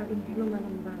soldiers are inhuman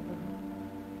and barbarous.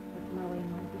 But now I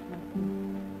know it is not true.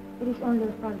 It is only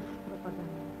false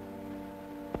propaganda.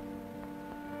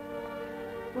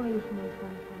 Why is my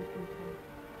son fighting so?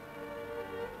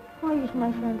 Why is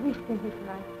my son risking his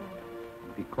life for?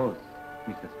 Because,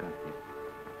 Mrs. Garcia,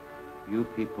 you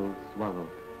people swallowed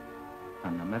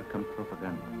an American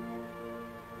propaganda.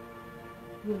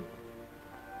 Yes,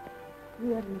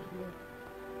 we are misled.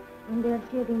 And they are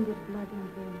shedding their blood in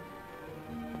vain.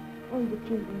 All the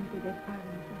children to their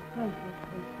parents are priceless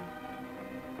places.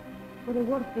 For the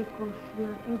worthy cause we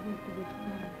are able to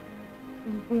withstand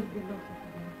and bear the loss of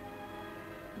them.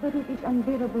 But it is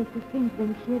unbearable to think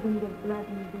them shedding their blood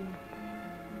in vain.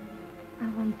 I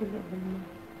want to let them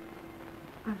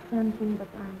know. Our sons in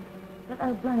Bataan that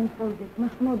are blindfolded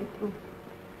must know the truth.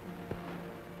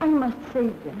 I must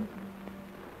save them.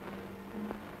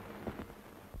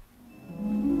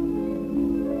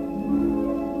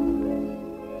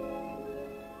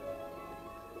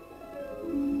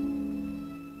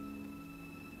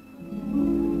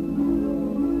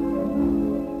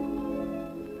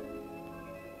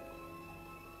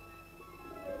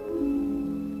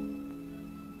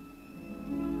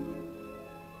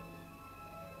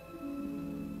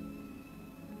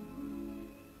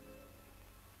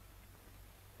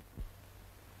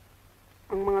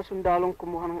 Ang mga sundalong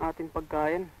kumuha ng ating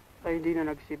pagkain ay hindi na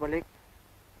nagsibalik.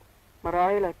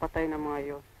 Marahil ay patay na mga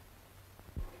iyon.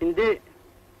 Hindi.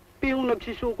 Piyong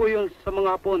nagsisuko yun sa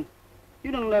mga Hapon.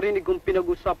 Yun ang narinig kong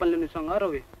pinag-usapan lang isang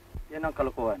araw eh. Yan ang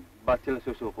kalokohan. Ba't sila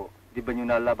susuko? Di ba nyo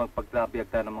nalabang paglabiag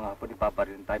tayo ng mga Hapon,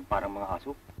 ipaparilin tayo parang mga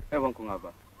aso? Ewan ko nga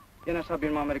ba. Yan ang sabi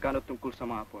ng mga Amerikano tungkol sa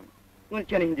mga Hapon. Ngunit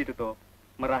yan hindi totoo.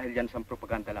 Marahil yan sa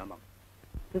propaganda lamang.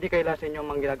 Hindi kaila sa inyo ang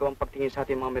mga ginagawang pagtingin sa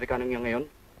ating mga Amerikano ngayon?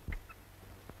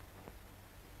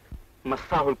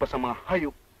 Masahol pa sa mga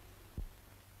hayop.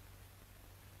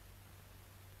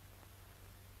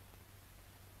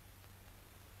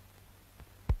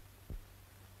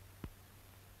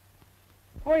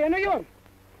 Hoy, ano yun?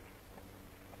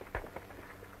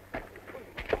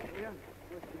 Ayan.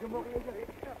 Sige mo kayo dyan.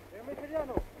 Ayan, may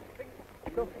Siriano.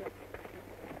 Ito.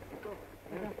 Ito.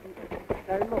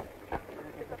 Dahil mo.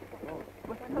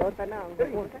 Lota na ang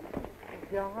bukod.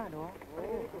 Siya nga, no?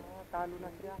 Oo. Talo na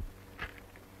siya.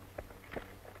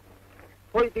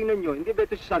 Hoy, tingnan nyo. Hindi ba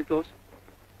ito si Santos?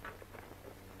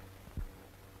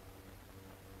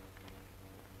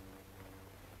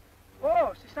 Oo,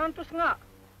 si Santos nga.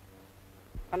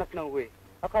 Anak ng Uwe.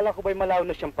 Akala ko ba'y malaw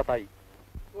na siyang patay?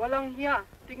 Walang hiya.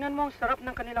 Tingnan mo ang sarap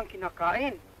ng kanilang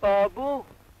kinakain. Pabo.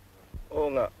 Oo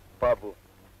nga, pabo.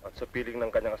 At sa piling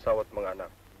ng kanyang asawa at mga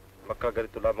anak.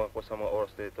 Magkagalito lamang ako sa mga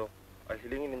oras na ito, ay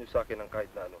hilingin ninyo sa akin ng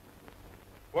kahit na ano.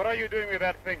 What are you doing with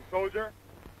that thing, soldier?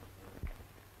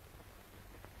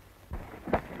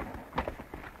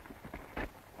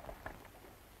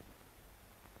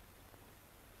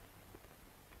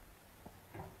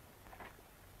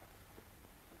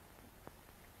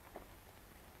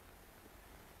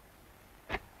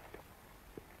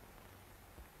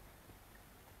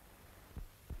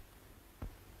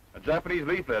 Japanese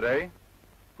leaflet, eh?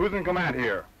 Who's in command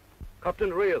here?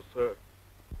 Captain Reyes, sir.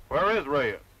 Where is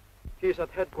Reyes? He's at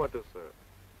headquarters, sir.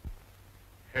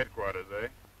 Headquarters, eh?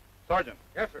 Sergeant.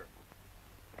 Yes, sir.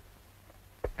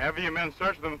 Have your men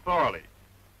search them thoroughly.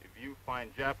 If you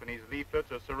find Japanese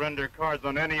leaflets or surrender cards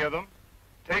on any of them,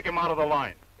 take them out of the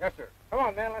line. Yes, sir. Come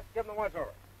on, man. Let's give them the once over.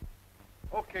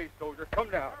 Okay, soldier. Come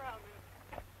down.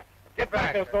 Get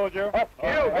back there, soldier. Up, You,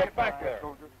 get back there.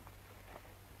 soldier.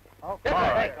 Get All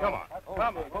back. right, Come on.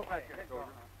 Come on. Go back here, soldier.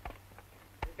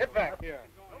 Get back here.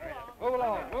 Move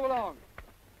along. Move along.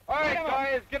 All right,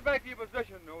 guys. Get back to your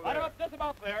position. Line them up just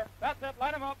about there. That's it.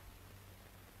 Line them up.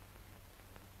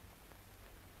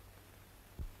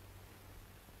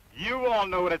 You all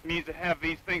know what it means to have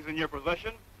these things in your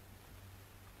possession.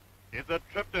 It's a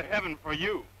trip to heaven for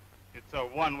you. It's a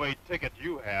one-way ticket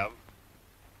you have.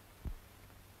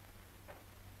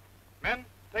 Men,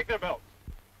 take their belts.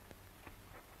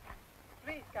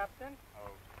 Please, Captain.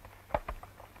 Oh.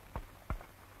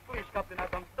 Please, Captain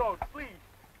Adams, don't, please.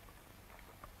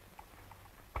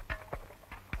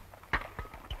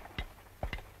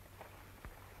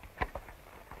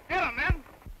 Get him, men!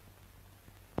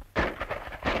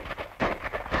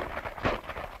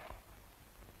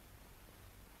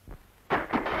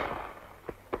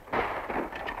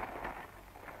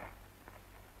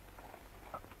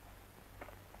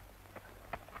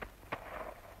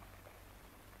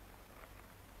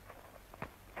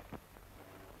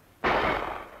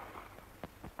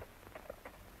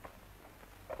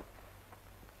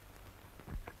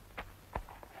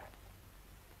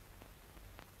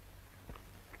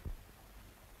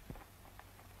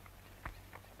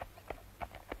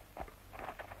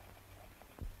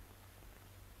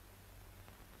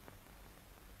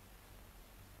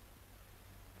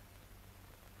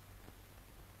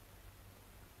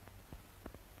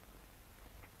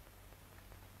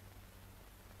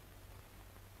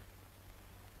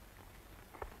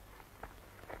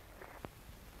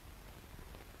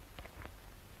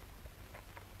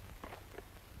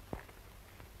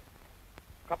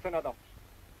 Captain Adams,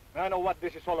 may I know what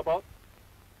this is all about?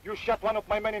 You shot one of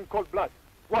my men in cold blood.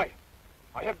 Why?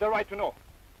 I have the right to know.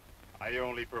 I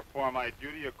only perform my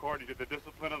duty according to the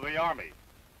discipline of the Army.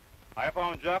 I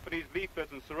found Japanese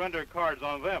leaflets and surrender cards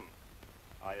on them.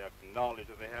 I acknowledge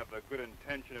that they have the good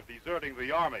intention of deserting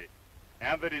the Army,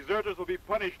 and the deserters will be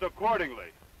punished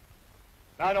accordingly.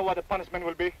 Now I know what the punishment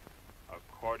will be.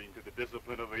 According to the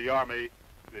discipline of the Army,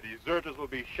 the deserters will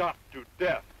be shot to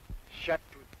death. Shot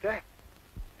to death?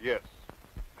 Yes.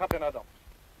 Captain Adams,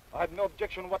 I have no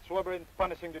objection whatsoever in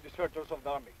punishing the deserters of the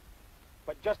Army.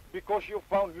 But just because you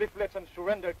found leaflets and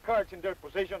surrender cards in their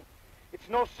possession, it's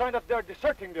no sign that they're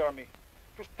deserting the Army.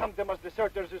 To stamp them as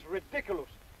deserters is ridiculous,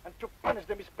 and to punish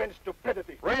them is plain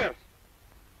stupidity. Reyes!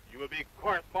 You will be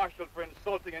court-martialed for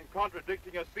insulting and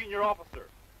contradicting a senior officer.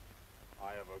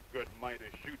 I have a good mind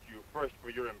to shoot you first for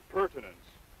your impertinence.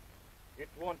 It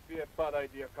won't be a bad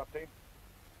idea, Captain.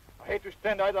 I hate to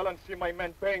stand idle and see my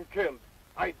men being killed.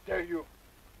 I dare you.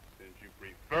 Since you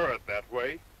prefer it that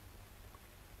way,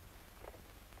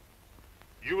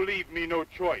 you leave me no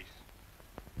choice.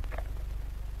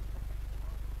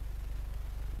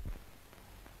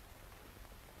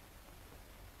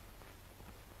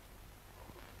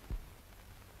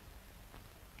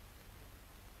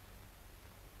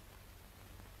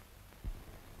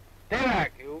 Stay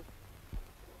back, you.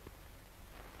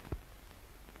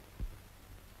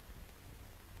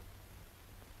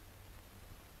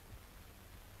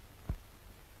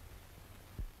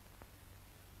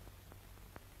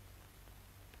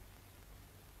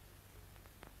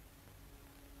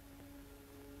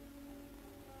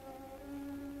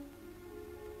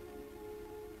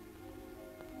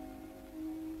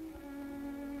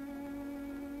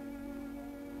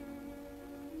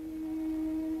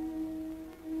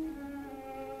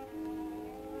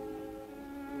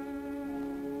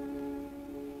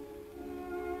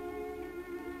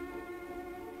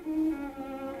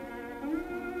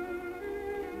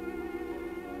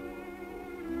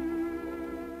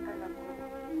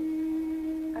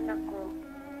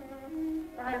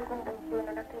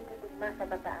 Sa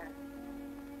bataan.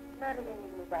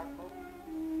 Narinig mo ba ako?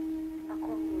 Ako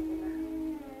hindi na.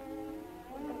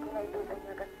 Hindi ko na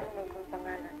idudagdag at tunay kong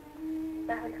pangalan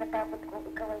dahil sa takot kong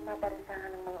ikaw ay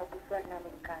maparusahan ng mga opisyal na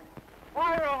Amerikano.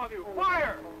 Fire, all of you!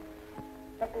 Fire!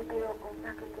 Natitiyo kong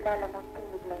nakikilala mong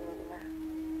tinig na iyong ina.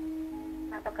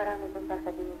 Napakarami kong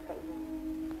sasabihin sa iyo.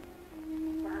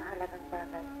 Mahahalagang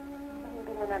bagay na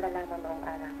hindi mo nalalaman noong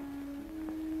araw.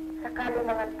 Sakali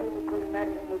mga tinig ko'y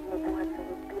narinig mo buhat sa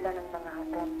higpila ng mga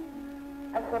Hapon.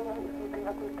 At huwag mong isipin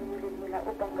ako'y pinilin nila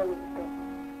upang gawin ito.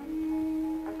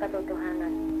 Ang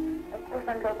katotohanan ay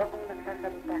kusang loob akong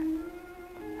nagsasalita.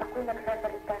 Ako'y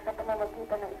nagsasalita sa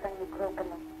pamamagitan ng isang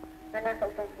mikropono na nasa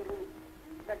isang silid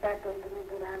na dati ay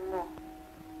binibirahan mo,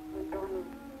 ni Tony,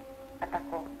 at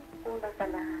ako. Una sa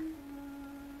lahat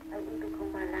ay ibig kong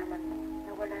malaman mo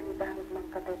na wala ni bahid ng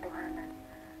katotohanan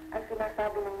ang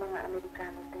sinasabi ng mga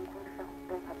Amerikano tungkol sa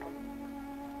hukbong Hapon.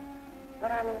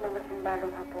 Maraming mga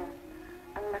sundalong Hapon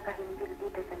ang nakahimbil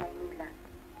dito sa Maynila.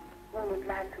 Ngunit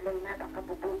lahat sila'y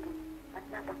napakabubuti at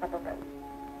napakababait.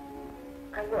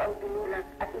 Kayo ang binulag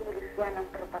at inilisyan ng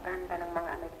propaganda ng mga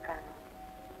Amerikano.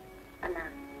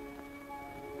 Anak,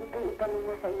 ito'y itanin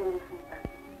mo sa iyong isipan.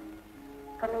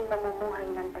 Kami'y mamumuhay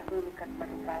ng tahimik at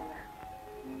maligaya.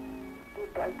 Dito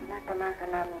dito ay tinatamasa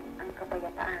namin ang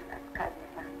kabayataan at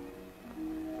kaayusan.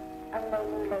 Ang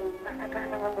Maynila ay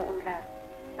masaganang umuunlad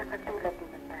na katulad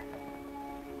din ng dati.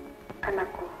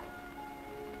 Anak ko,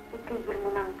 itigil mo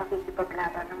na ang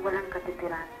pakikipaglaban ng walang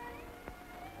katitiran.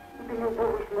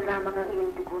 Ibinubuhos mo lamang ang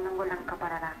iyong dugo ng walang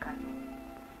kapararakan.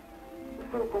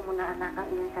 Isuko mo na anak ang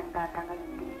iyong sandata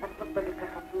ngayon din at magbalik ka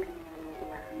sa piling ng iyong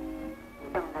ina.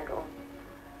 Utang na loob.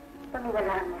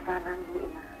 Paniwalaan mo sana ang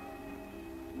iyong ina.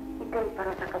 Ito ay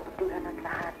para sa kabutihan at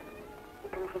lahat.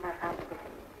 Itong sinasabi ko sa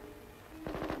iyo.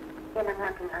 Yan ang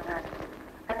aking hangar.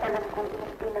 At alam kong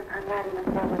iyon din ang hangarin ng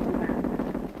bawat ina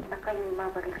na kayo'y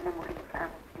mabalik na muli sa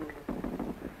aming piling.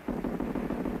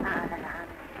 Aalalahan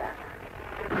sa ama.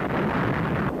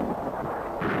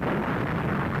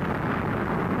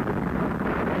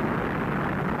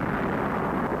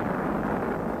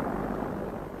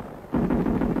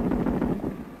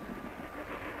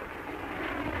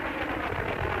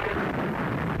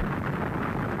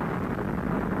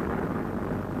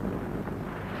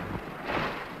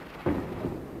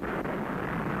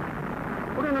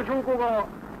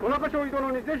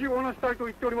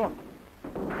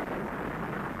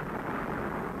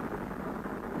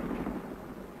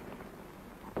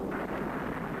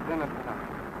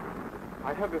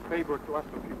 I have a favor to ask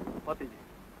of you. What is it?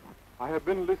 I have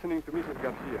been listening to Mrs.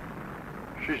 Garcia.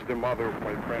 She's the mother of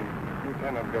my friend,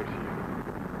 Lieutenant Garcia.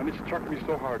 And it struck me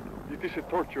so hard. It is a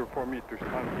torture for me to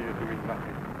stand here doing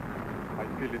nothing. I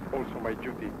feel it also my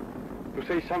duty to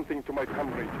say something to my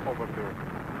comrades over there.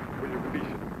 Will you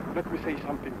please let me say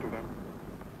something to them?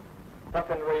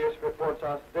 Captain Reyes reports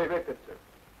as directed, sir.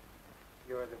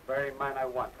 You are the very man I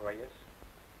want, Reyes.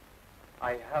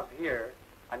 I have here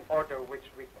an order which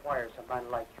requires a man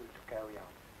like you to carry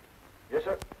out. Yes,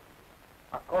 sir.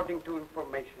 According to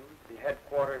information, the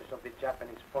headquarters of the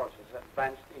Japanese forces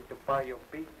advanced into Barrio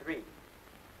B3.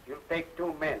 You'll take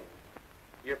 2 men.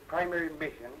 Your primary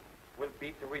mission will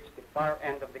be to reach the far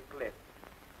end of the cliff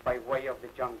by way of the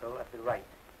jungle at the right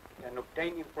and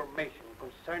obtain information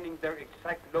concerning their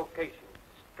exact location,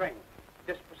 strength,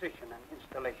 disposition, and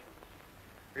installations.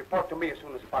 Report to me as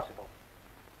soon as possible.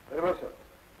 Very well, sir.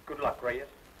 Good luck, Reyes.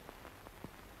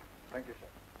 Thank you, sir.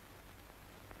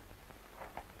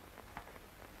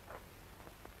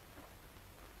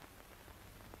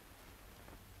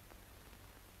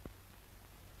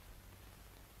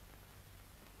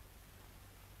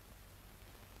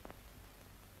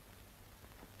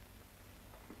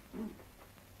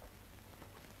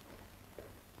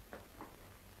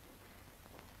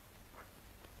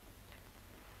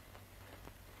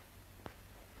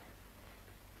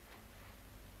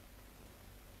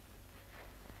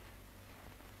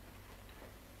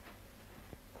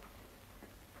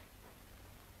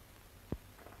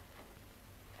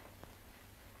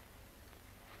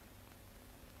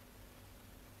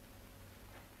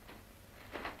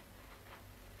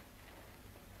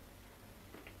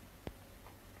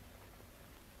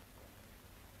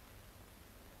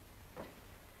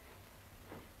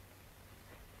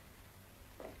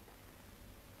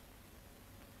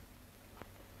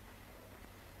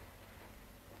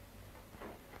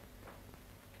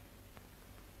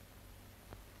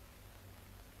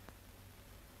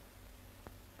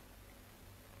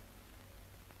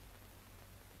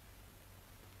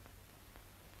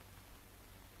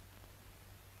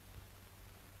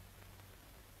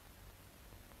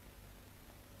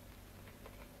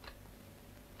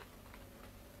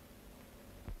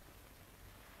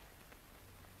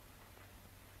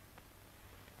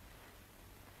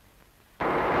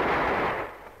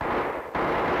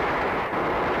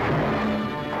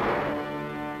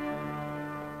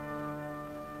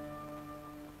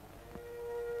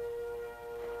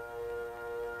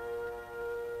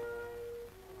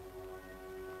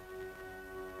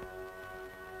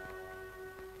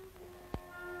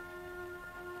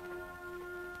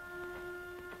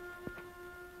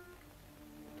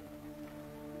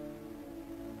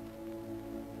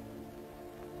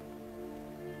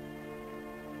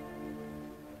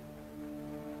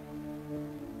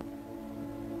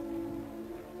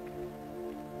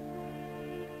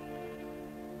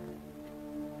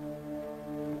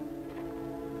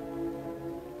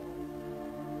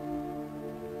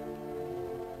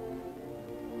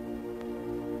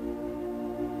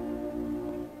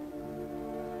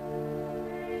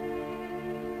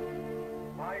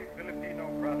 Filipino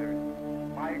brothers,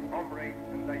 my comrades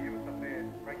in the use of the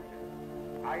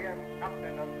trenches. I am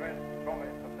Captain Andres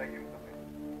Gomez of the use of it.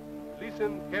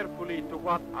 Listen carefully to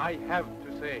what I have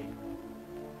to say.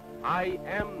 I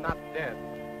am not dead.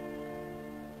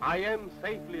 I am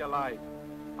safely alive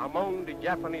among the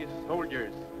Japanese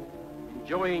soldiers,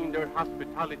 enjoying their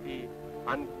hospitality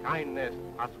and kindness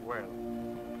as well.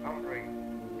 Comrades,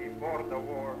 before the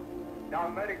war, the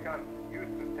Americans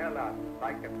used to tell us,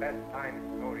 like a bedtime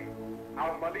story,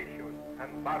 how malicious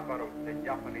and barbarous the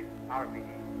Japanese army is.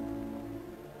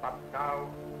 But now,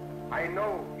 I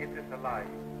know it is a lie,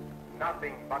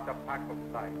 nothing but a pack of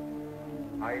lies.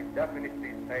 I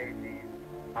definitely say this,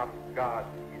 as God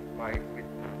is my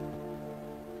witness.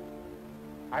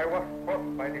 I was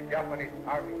caught by the Japanese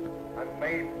army and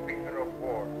made prisoner of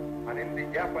war, and in the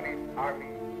Japanese army,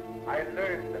 I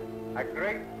learned a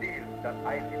great deal that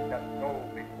I did not know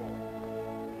before.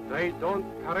 They don't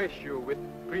caress you with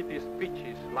pretty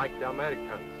speeches like the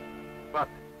Americans, but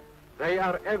they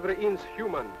are every inch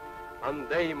human, and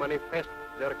they manifest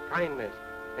their kindness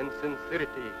and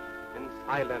sincerity in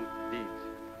silent deeds.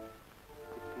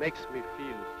 It makes me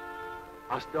feel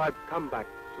as though I've come back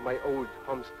to my old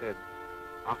homestead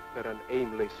after an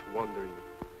aimless wandering.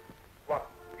 What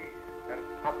peace and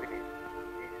happiness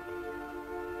is.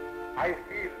 I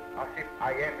feel as if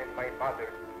I am in my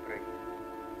mother's embrace.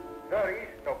 There is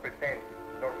no pretense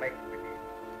nor make-believe.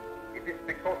 It is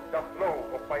because the flow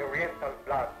of my oriental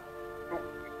blood took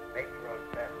its natural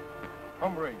death.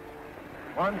 Comrades,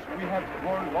 once we have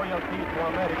sworn loyalty to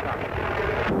America.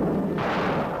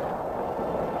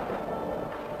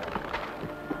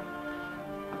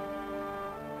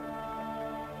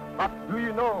 But do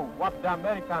you know what the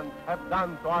Americans have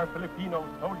done to our Filipino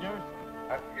soldiers?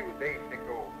 A few days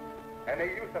ago, in a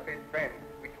use of his friend,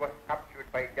 which was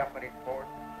captured by Japanese force,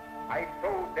 I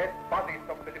saw dead bodies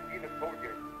of Filipino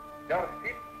soldiers, their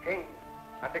feet chained,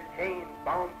 and the cane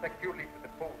bound securely to the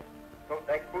post, so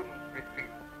they couldn't retreat.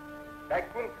 They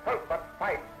couldn't help but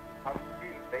fight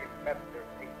until they met their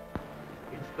fate.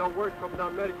 It's the work of the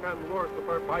American war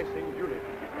supervising unit.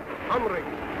 Comrades,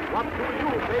 what do you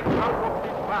make out of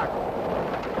this fact?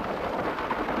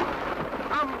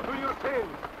 Come to your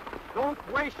sense. Don't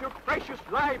waste your precious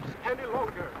lives any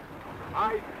longer.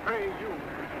 I pray you.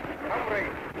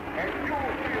 Comrades, and you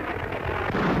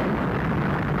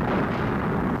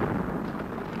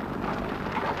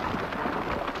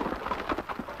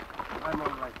I'm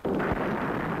all right.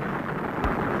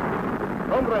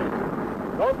 Comrades,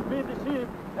 don't be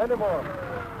deceived anymore.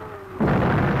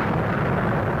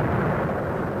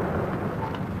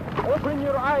 Open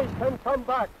your eyes and come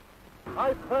back.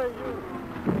 I pray you.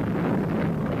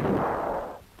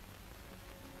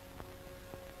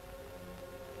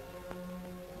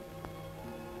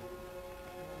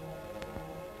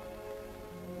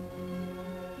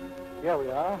 Here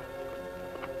we are.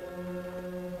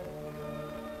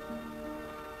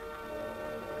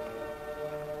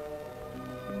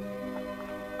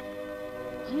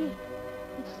 Gee,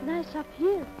 it's nice up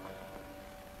here.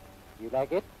 You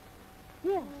like it?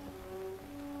 Yes.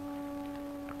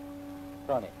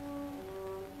 Tony,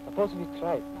 suppose we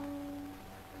try it now.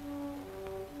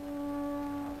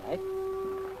 All right?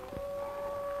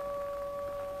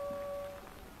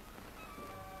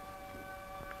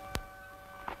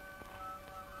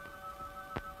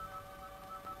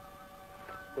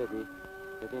 Steady.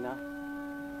 Steady now.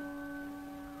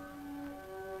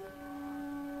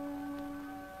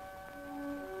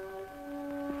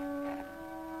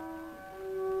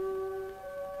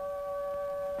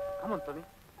 Come on, Tony.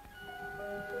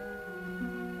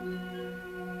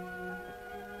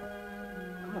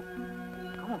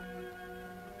 Come on.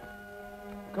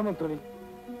 Come on, Tony.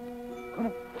 Come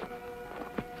on.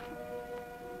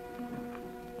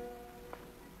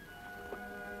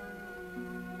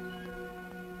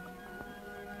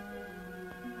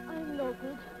 I'm no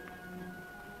good.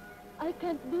 I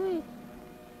can't do it.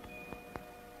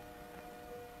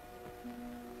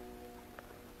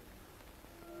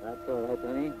 That's all right,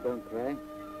 Tony. Don't cry.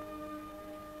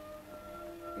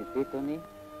 You see, Tony,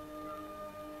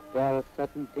 there are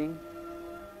certain things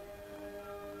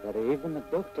that even a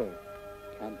doctor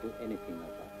can't do anything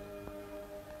about.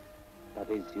 That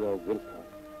is your willpower.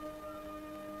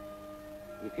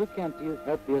 If you can't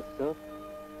help yourself,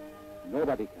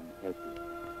 nobody can help you.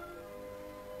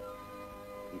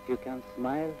 If you can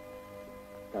smile,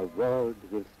 the world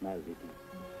will smile with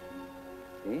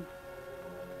you. See?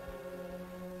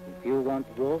 If you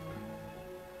want to walk,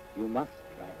 you must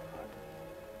try hard.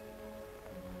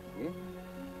 See?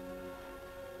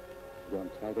 You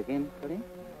want to try it again, Colin?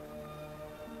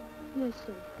 Yes,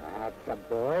 sir. That's a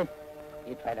boy.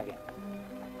 You try it again.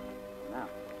 Now.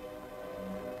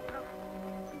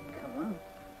 Come on.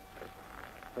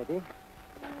 Ready?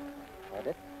 Hold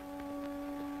it.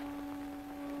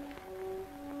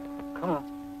 Come on.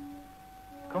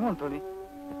 Come on, Tony.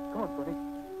 Come on, Tony.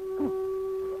 Come on.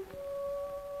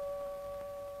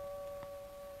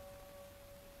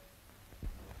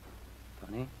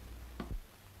 Tony,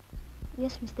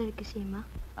 Yes, Mr. Kisima.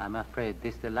 I'm afraid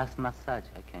this is the last massage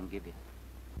I can give you.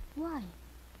 Why?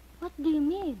 What do you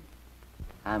mean?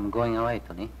 I'm going away,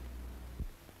 Tony.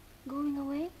 Going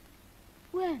away?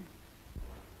 When?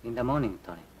 In the morning,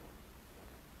 Tony.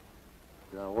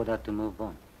 You are ordered to move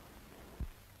on.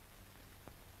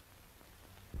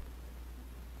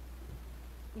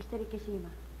 Mr. Kisima,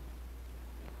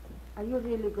 are you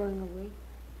really going away?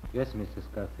 Yes,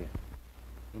 Mrs. Garcia.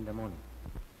 In the morning.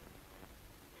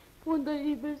 Won't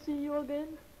I ever see you again?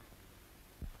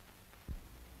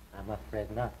 I'm afraid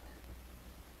not.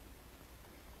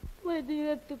 Why do you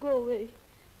have to go away?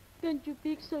 Can't you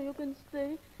pick so you can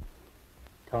stay?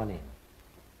 Tony,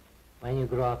 when you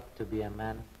grow up to be a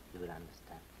man, you will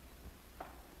understand.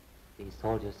 These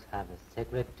soldiers have a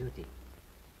sacred duty,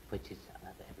 which is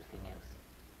above everything else.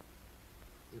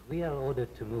 If we are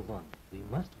ordered to move on, we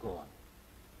must go on,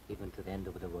 even to the end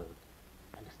of the world.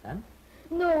 Understand?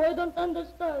 No, I don't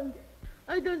understand.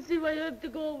 I don't see why you have to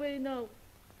go away now.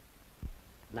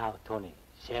 Now, Tony,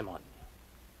 shame on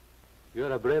you.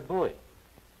 You're a brave boy.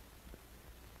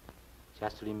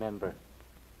 Just remember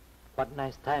what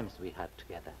nice times we had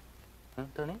together. Huh,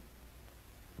 Tony?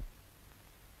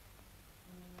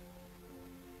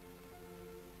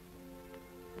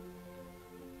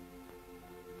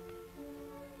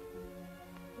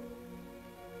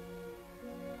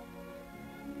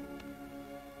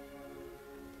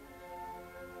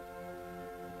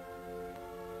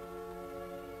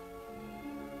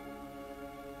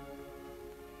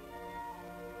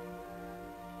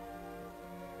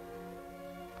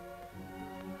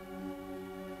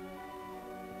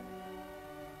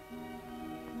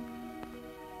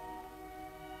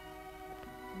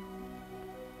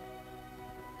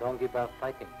 Don't give up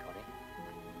fighting, Tony.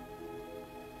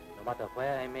 No matter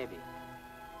where I may be,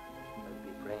 I'll be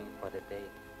praying for the day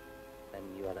when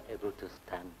you are able to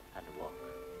stand and walk.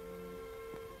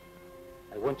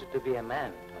 I want you to be a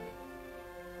man, Tony,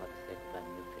 for the sake of our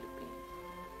new Philippines.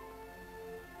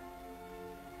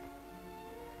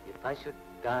 If I should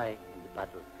die in the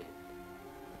battlefield,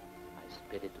 my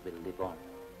spirit will live on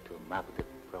to mark the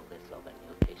progress of a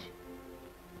new nation.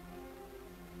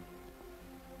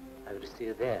 I will see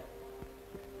you there,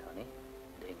 Tony,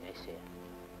 doing a share.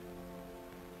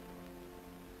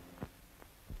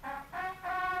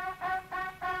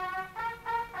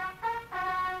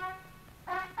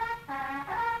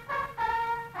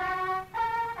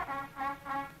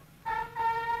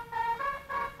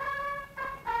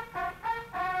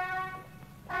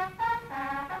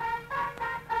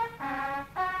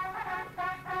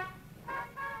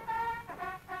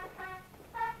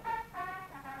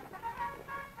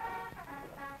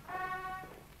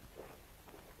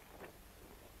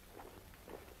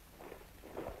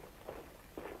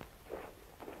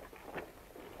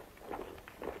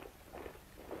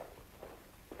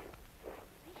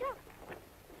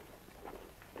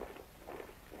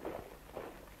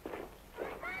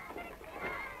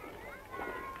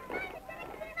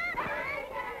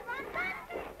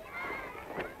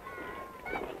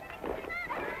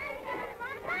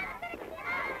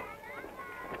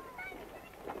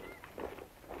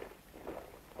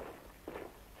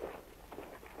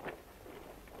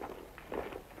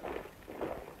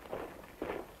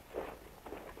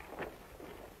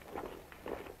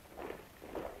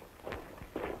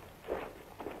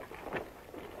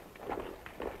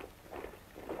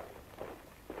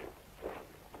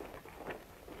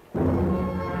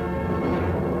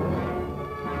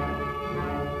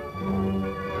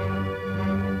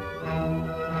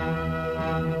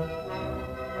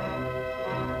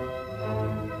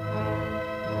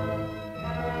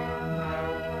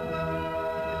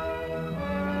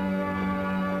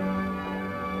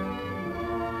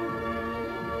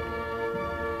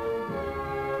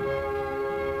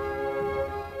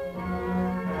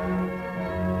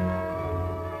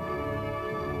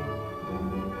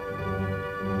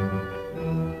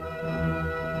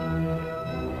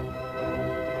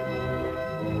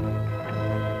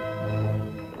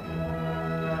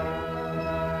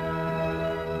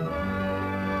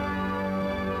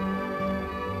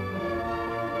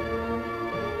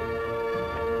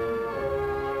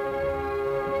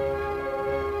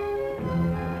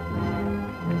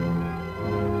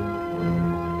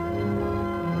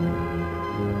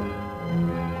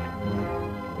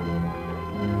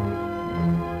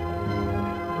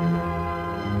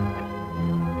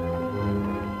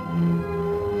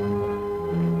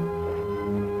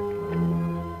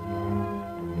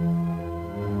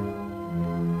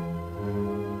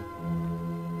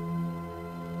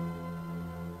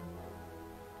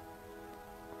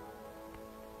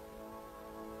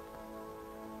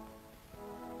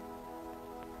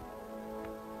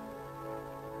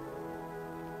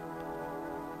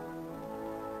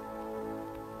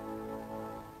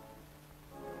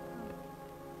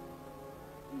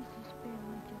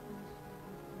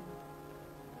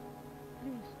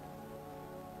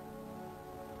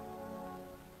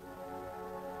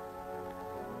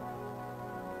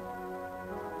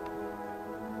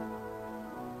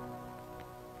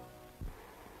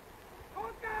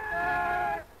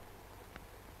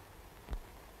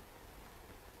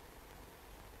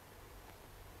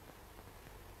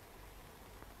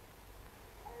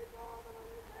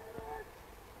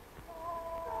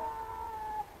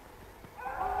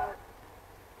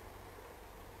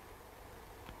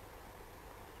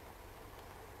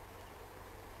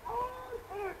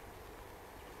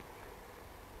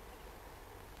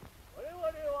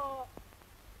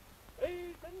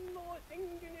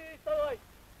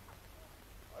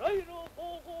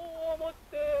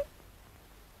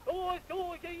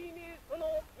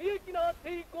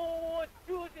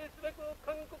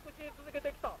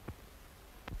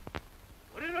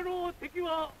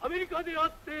 であ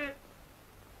って、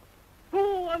東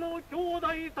和の兄弟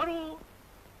たる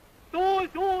同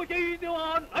小兵で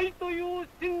はないという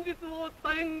真実を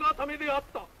伝えんがためであっ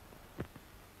た。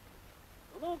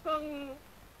その間、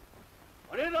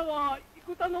我らは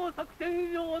幾多の作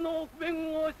戦上の不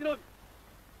便をしのび、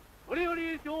それよ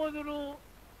り生ずる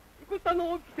幾多の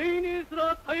規制にす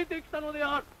ら耐えてきたので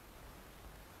ある。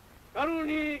しかる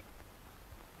に、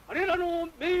彼らの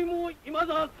命も未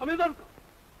だ覚めざるか。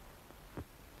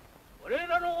我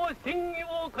らの真偽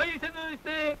を解説し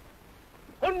て、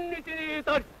今日に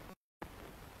至り、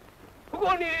こ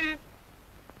こに、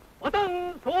和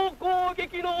談総攻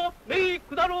撃の命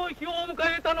下る日を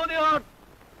迎えたのである。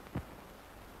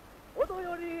もと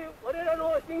より我ら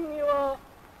の真偽は、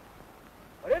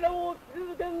我らを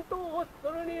傷つけんと欲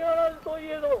するにあらずとい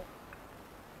えど、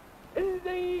全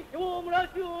然火をむらし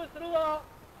ゅうするは、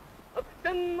作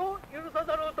戦の許さ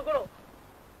ざるところ、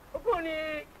ここに、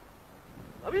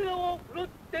涙を振るっ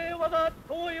て我が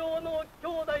東洋の兄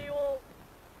弟を、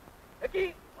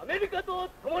敵アメリカと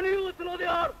共に撃つので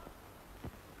ある。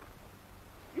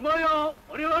今や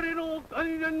我々の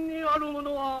眼前にあるも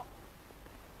のは、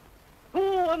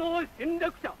東亜の侵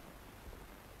略者、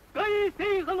世界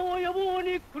制覇の野望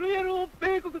に狂える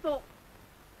米国と、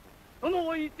そ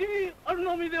の一義ある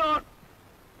のみである。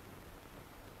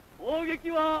攻撃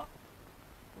は、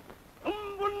存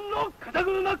分の堅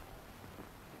くなく、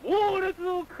猛烈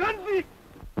果敢に。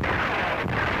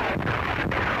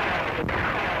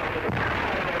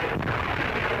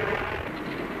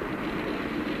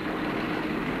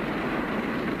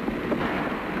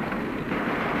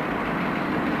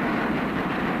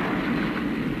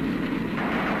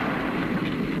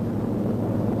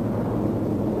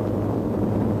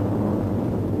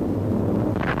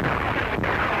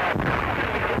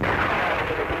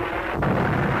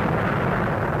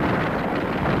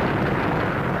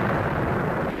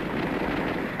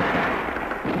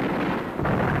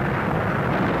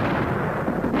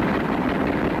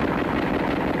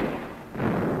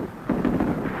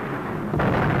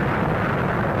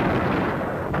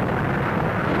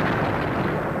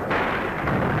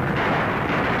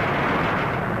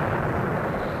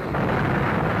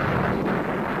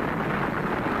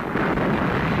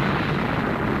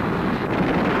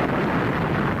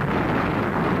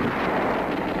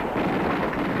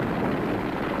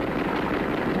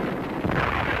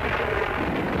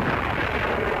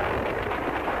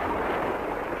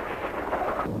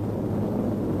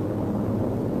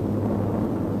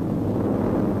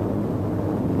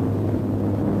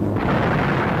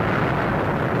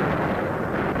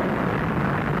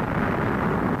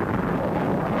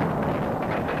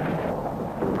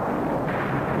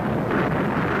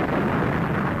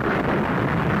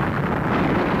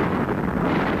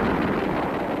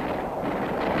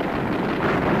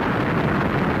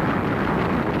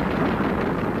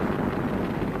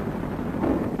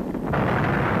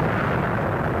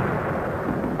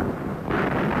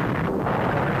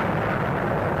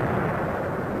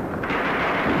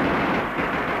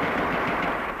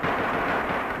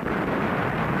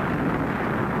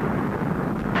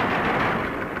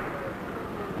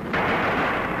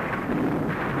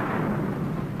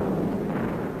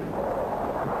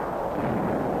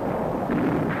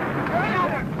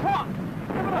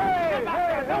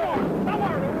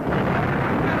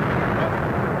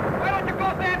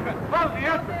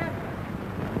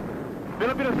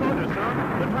Filipino soldiers,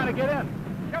 sir. They're trying to get in.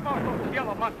 Shove off those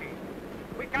yellow monkeys.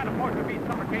 We can't afford to be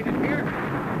suffocated here.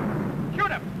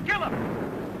 Shoot him! Kill him!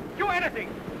 Do anything!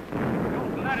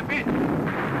 Don't let him in.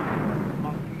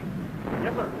 Monkeys.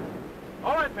 Yes, sir.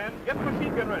 All right, men. Get the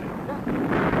machine gun ready.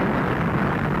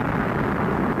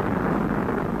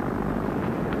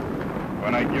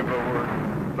 When I give the word,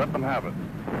 let them have it.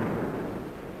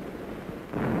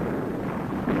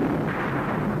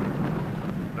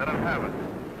 Let them have it.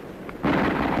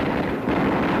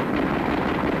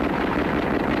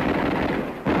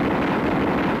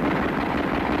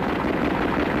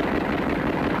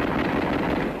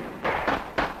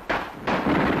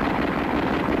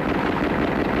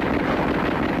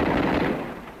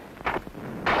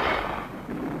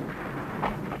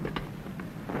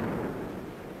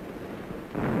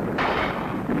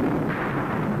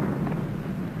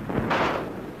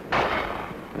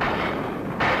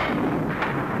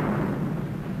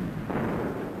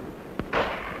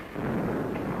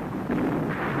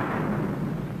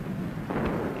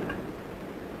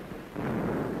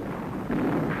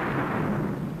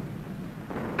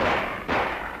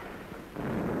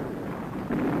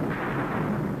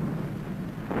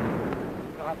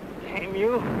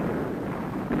 You?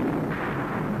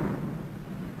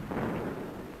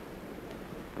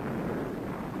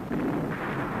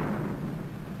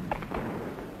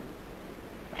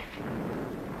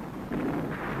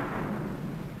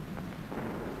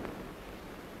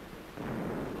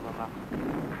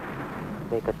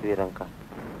 may katwiran ka.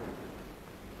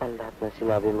 Ang lahat ng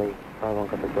sinabi mo'y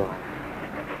pawang katotohanan.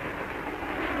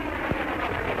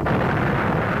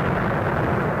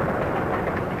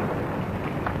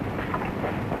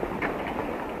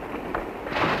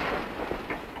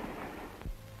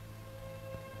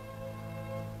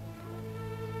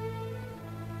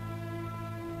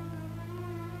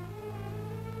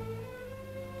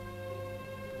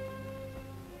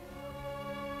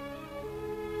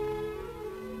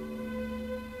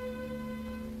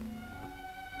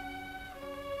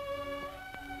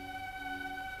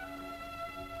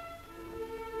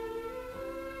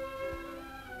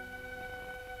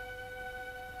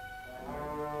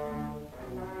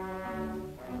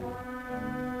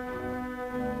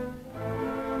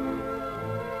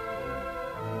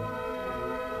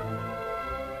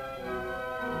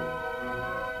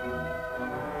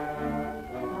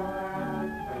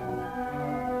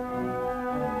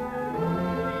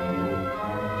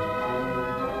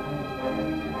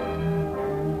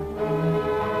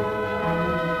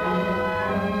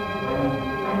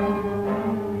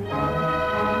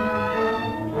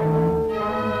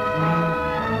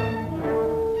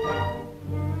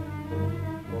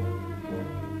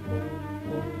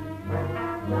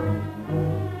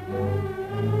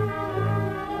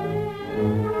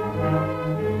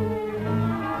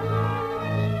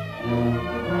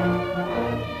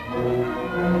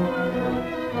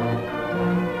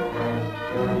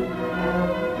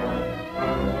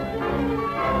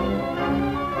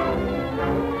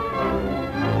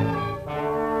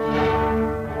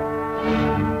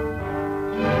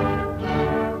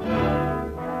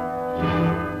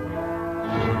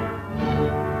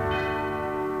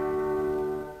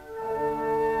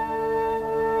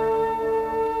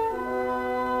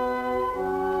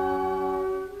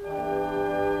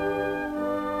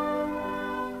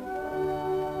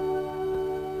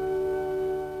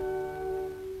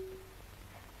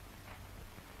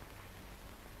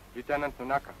 Lieutenant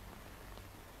Tanaka,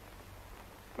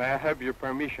 may I have your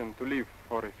permission to leave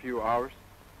for a few hours?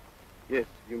 Yes,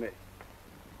 you may.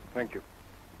 Thank you.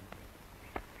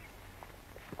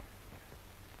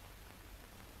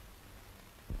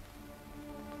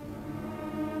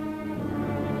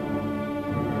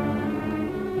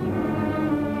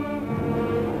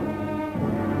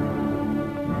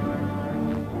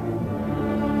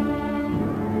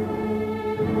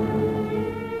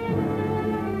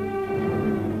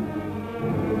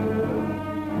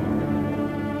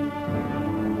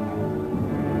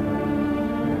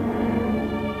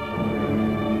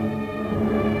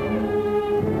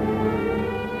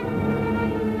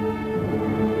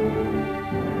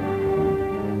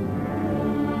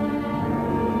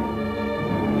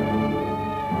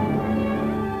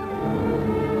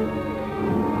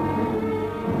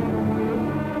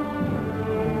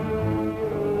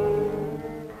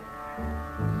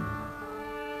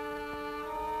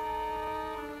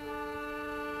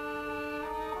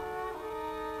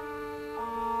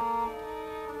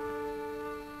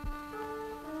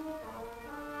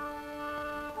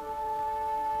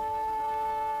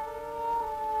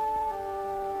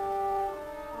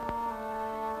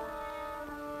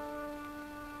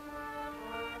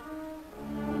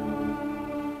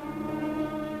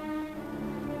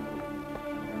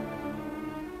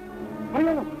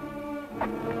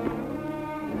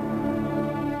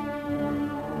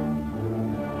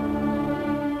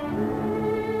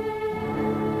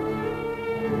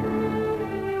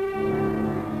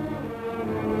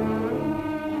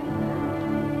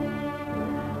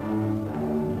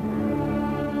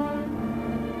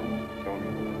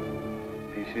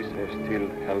 This is a steel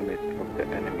helmet of the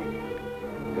enemy,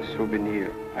 the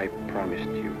souvenir I promised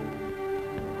you.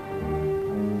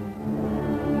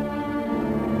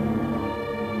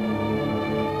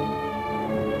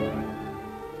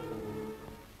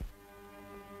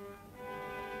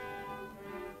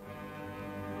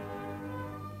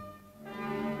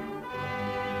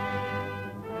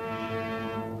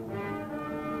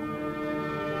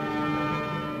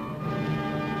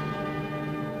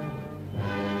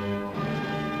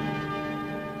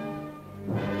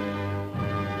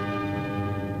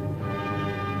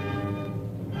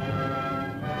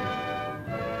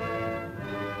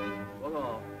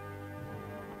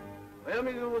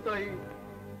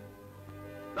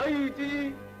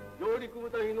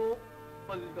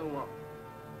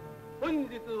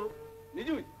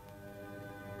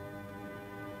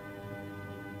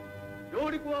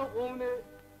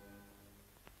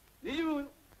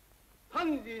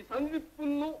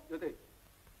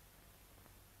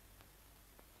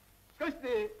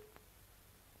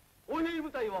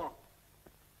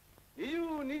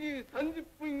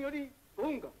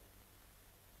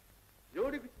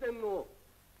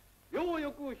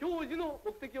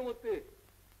 的をもって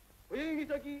保有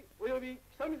岬及び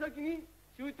北岬に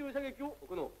集中射撃を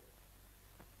行う。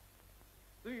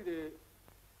次いで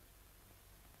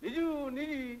22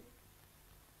時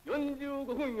45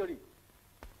分より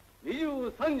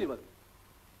23時まで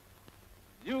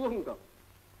15分間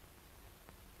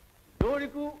上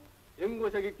陸援護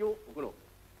射撃を行う。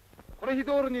コレヒ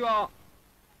ドールには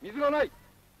水がない。し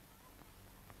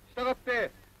たがっ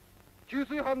て給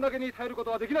水班だけに頼るこ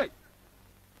とはできない。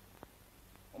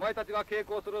お前たちが携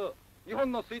行する日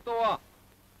本の水筒は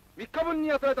3日分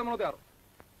に与えたものである。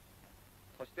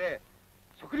そして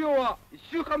食料は1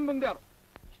週間分である。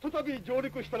ひとたび上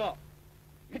陸したら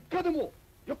3日でも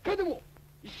4日でも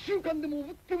1週間でも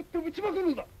撃って撃ちまく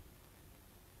るんだ。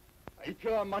相手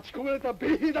は待ち焦がれた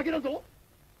米兵だけだぞ。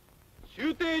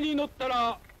終艇に乗った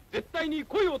ら絶対に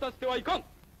声を出してはいかん。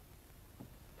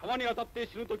弾に当たって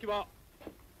死ぬ時は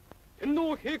天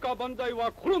皇陛下万歳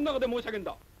は心の中で申し上げん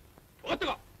だ。分かった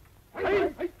か。はい、はい、よ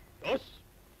し。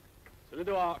それ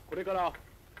ではこれから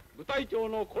部隊長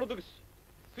の心尽くし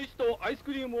寿司とアイス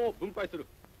クリームを分配する。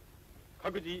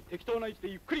各自適当な位置で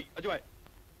ゆっくり味わえ。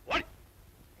終わり。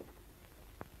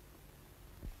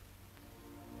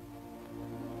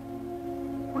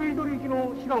コレイドル行き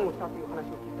の志願をしたという話を聞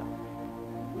いた。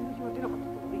入試が出なかった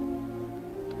そうね。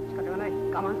仕方がない。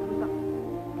我慢するんだ。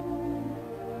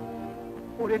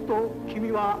俺と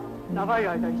君は長い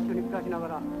間一緒に暮らしなが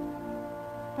ら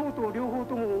とうとう両方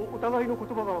ともお互いの言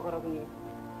葉が分からずに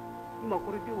今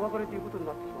これでお別れということに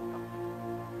なってしまった。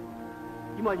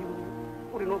今言う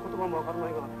俺の言葉も分からな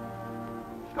いが、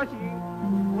しかし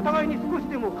お互いに少し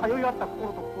でも通い合った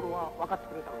心と心は分かって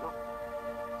くれたろうな。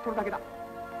それだけだ。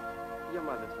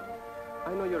Yamada-san,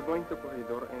 I know you're going to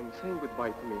corridor and saying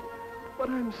goodbye to me, but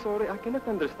I'm sorry, I cannot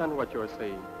understand what you're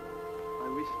saying. I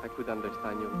wish I could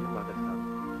understand you,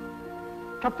 Yamada-san.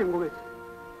 キャプテンゴメス、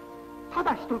た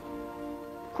だ一つ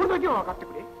これだけは分かって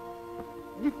くれ。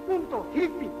日本とフィリ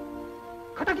ピン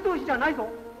敵同士じゃないぞ。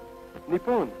日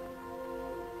本、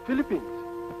フィリピン。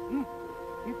うん、日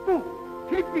本、フ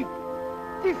ィリピン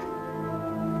です。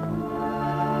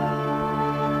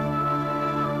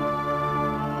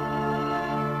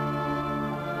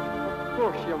Of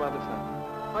course, Yamada-san.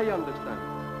 I understand.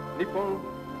 Nippon,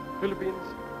 Philippines,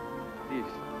 this.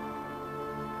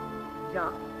 じゃ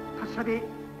あ達者で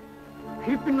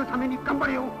フィリピンのために頑張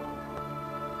れよ。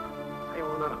さ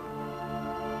ようなら。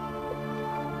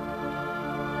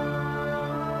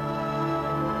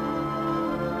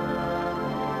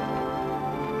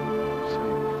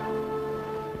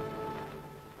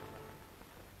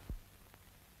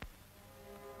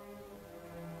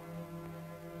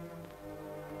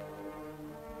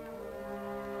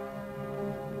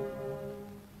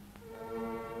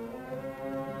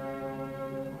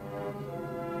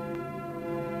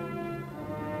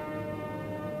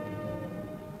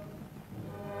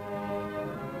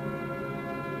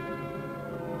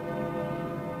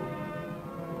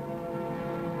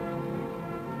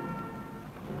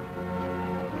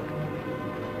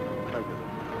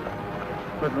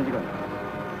これの時間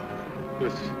だ。よ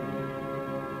し。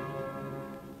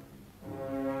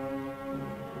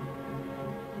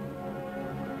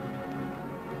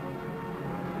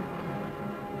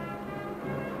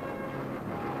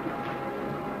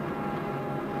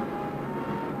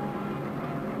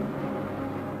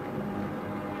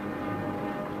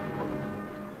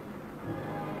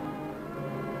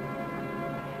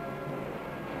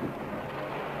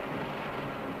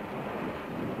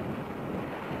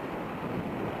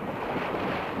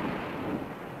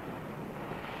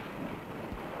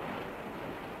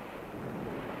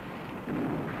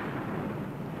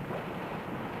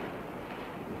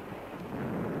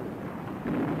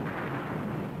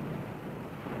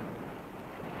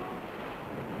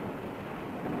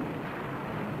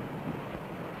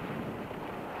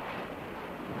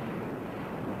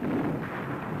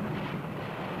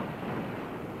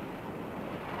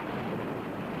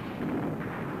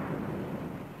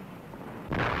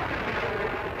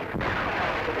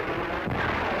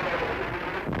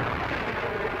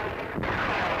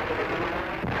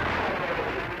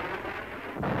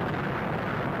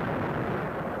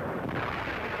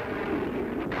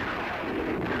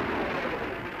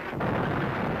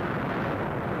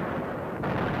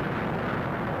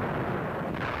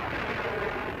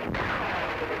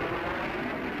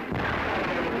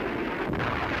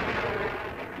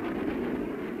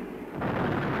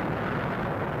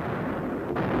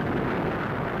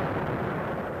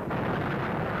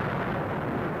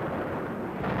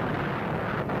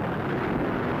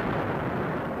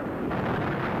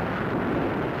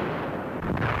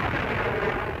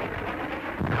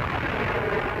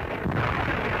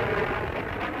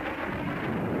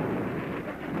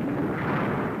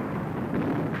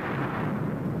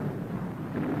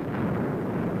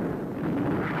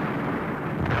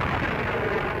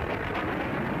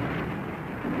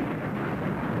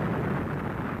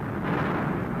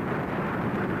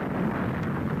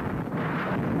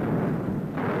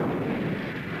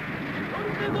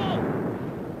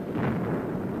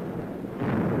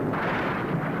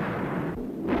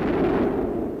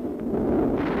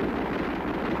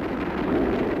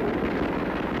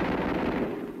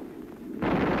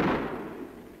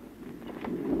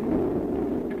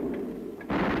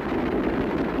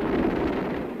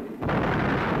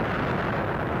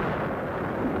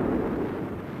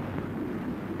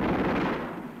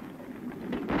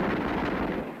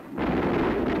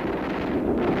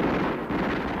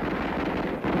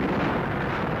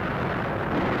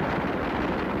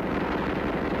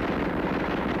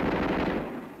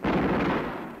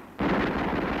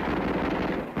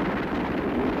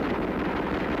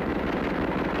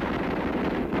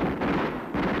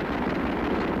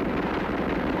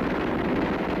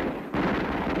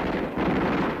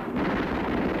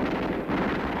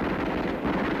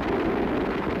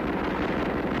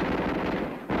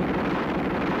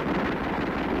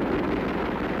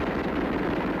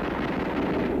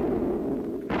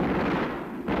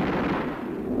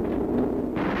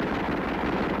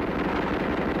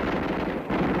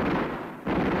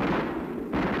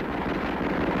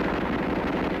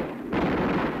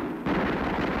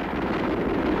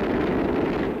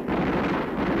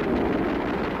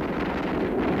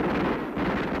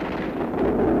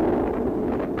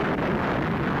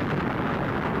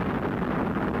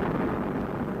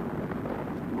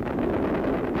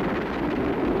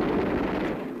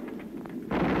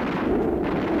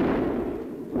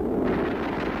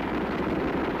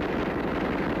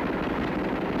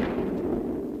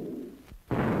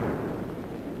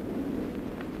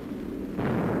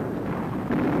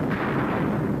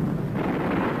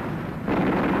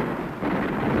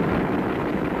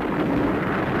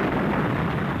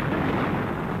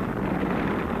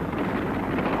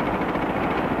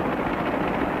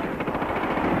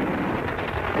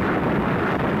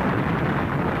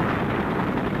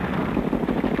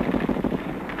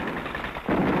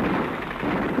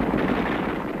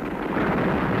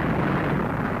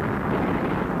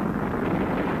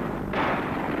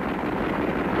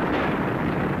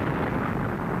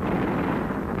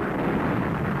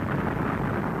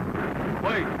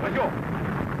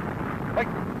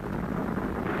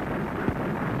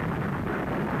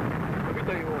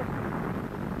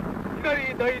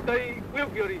右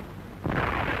翼より空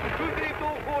挺と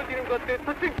工事に向かって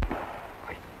突進。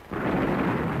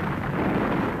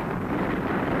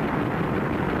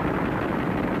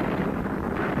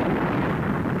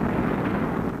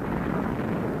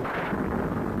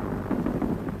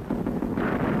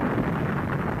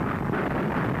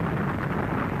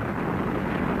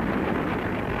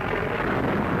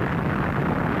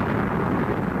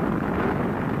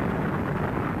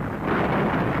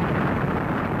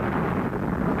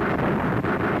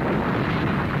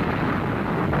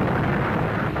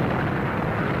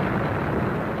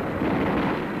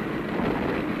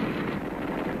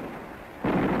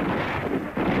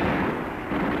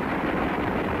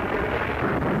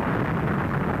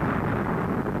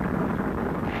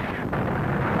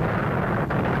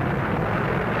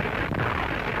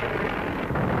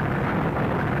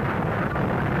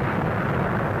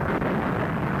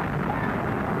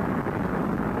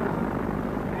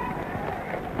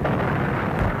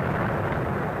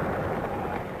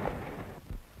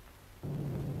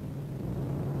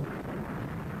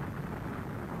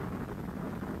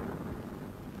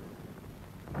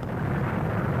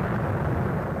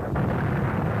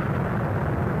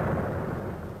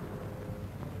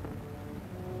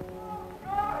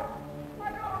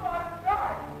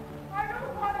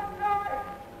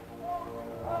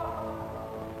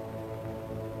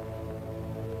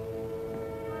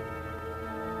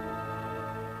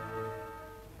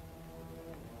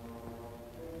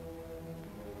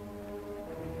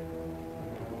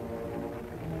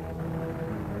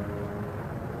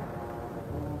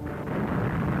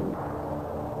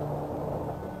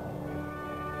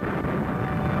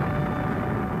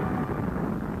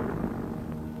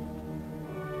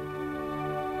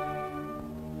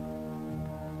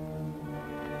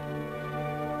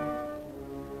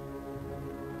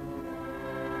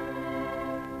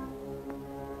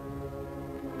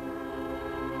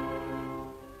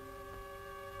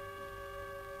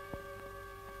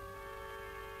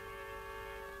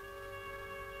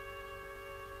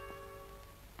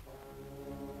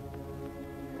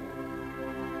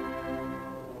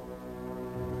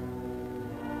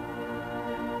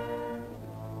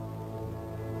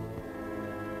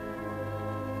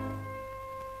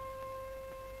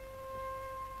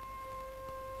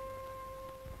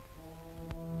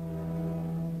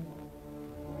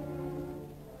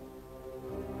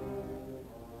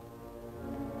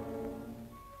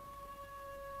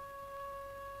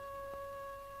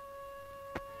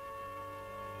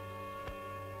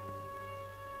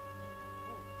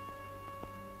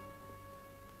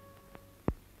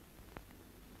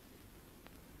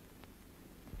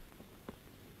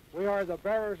We are the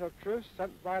bearers of truce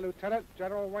sent by Lieutenant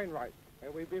General Wainwright. May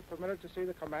we be permitted to see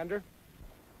the commander?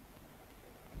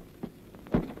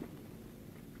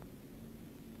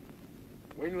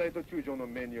 ウェインライト中将の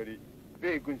命により、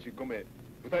米軍士5名、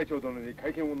部隊長殿に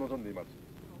会見を望んでいます。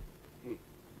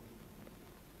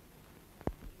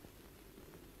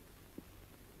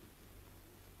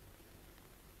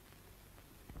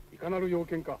いかなる要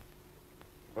件か?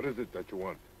 What is it that you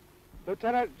want?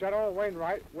 Lieutenant General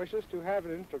Wainwright wishes to have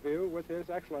an interview with His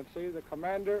Excellency, the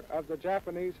Commander of the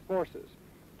Japanese forces,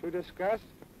 to discuss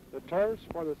the terms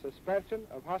for the suspension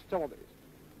of hostilities.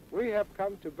 We have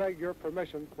come to beg your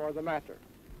permission for the matter.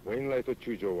 ウェインライト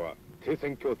中将は停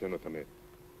戦協定のため、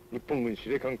日本軍司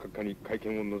令官閣下に会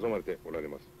見を望まれておられ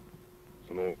ます。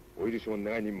そのお許しを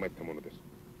願いに参ったものです。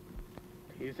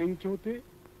停戦協定?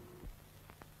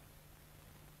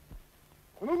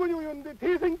 この後に及んで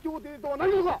停戦協定とは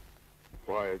何か?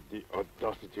 Why the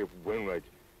audacity of Wainwright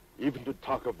even to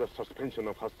talk of the suspension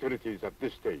of hostilities at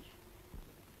this stage?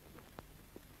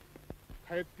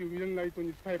 帰ってウェインライト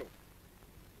に伝えろ。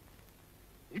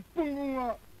日本軍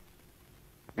は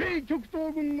米極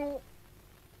東軍の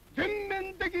全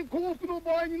面的降伏の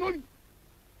場合にのみ、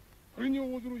これに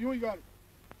応ずる用意がある。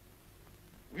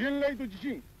ウェインライト自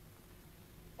身、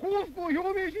降伏を表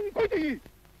明しに来いといい。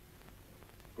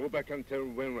Go back and tell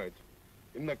Wainwright,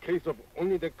 in the case of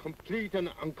only the complete and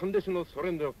unconditional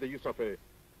surrender of the Yusafe,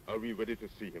 are we ready to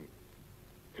see him?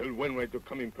 Tell Wainwright to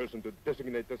come in person to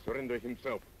designate the surrender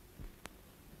himself.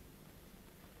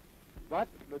 But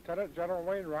Lieutenant General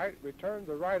Wainwright returned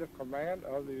the right of command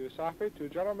of the Yusafe to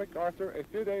General MacArthur a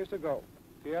few days ago.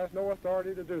 He has no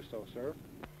authority to do so, sir.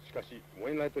 しかし、ウ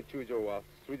ェインライト中将は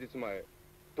数日前、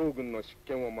東軍の執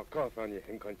権をマッカーサーに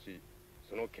返還し、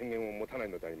その権限を持たない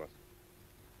のであります。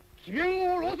機嫌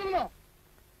を浪するな。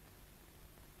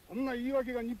そんな言い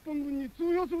訳が日本軍に通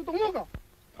用すると思うか?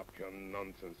 Stop your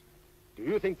nonsense. Do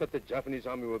you think that the Japanese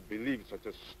army would believe such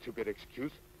a stupid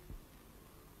excuse?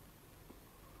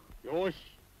 よし。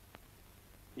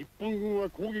日本軍は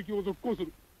攻撃を続行す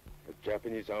る。The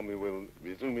Japanese army will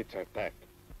resume its attack.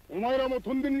 お前らも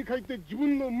トンネルに帰って自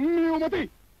分の運命を待て。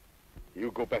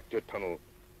 You go back to your tunnel,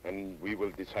 and we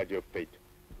will decide your fate.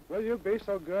 Will you be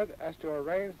so good as to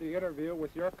arrange the interview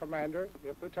with your commander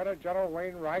if Lieutenant General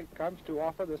Wainwright comes to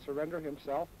offer the surrender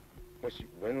himself? もし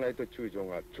ウェンライト中将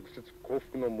が直接降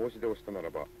伏の申し出をしたなら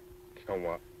ば、機関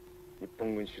は日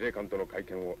本軍司令官との会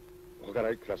見をお計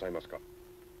らいくださいますか？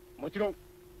もちろん。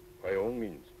By all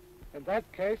means. In that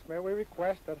case, may we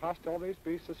request that hostilities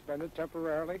be suspended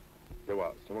temporarily? で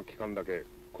は、その期間だけ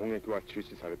攻撃は中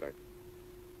止されたい。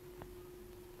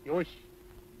よし。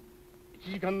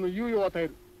1時間の猶予を与え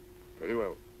る。Very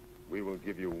well. We will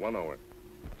give you 1 hour.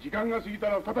 時間が過ぎた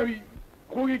ら再び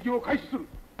攻撃を開始する。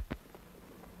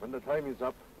When the time is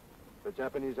up, the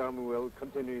Japanese army will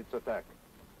continue its attack.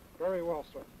 Very well,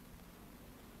 sir.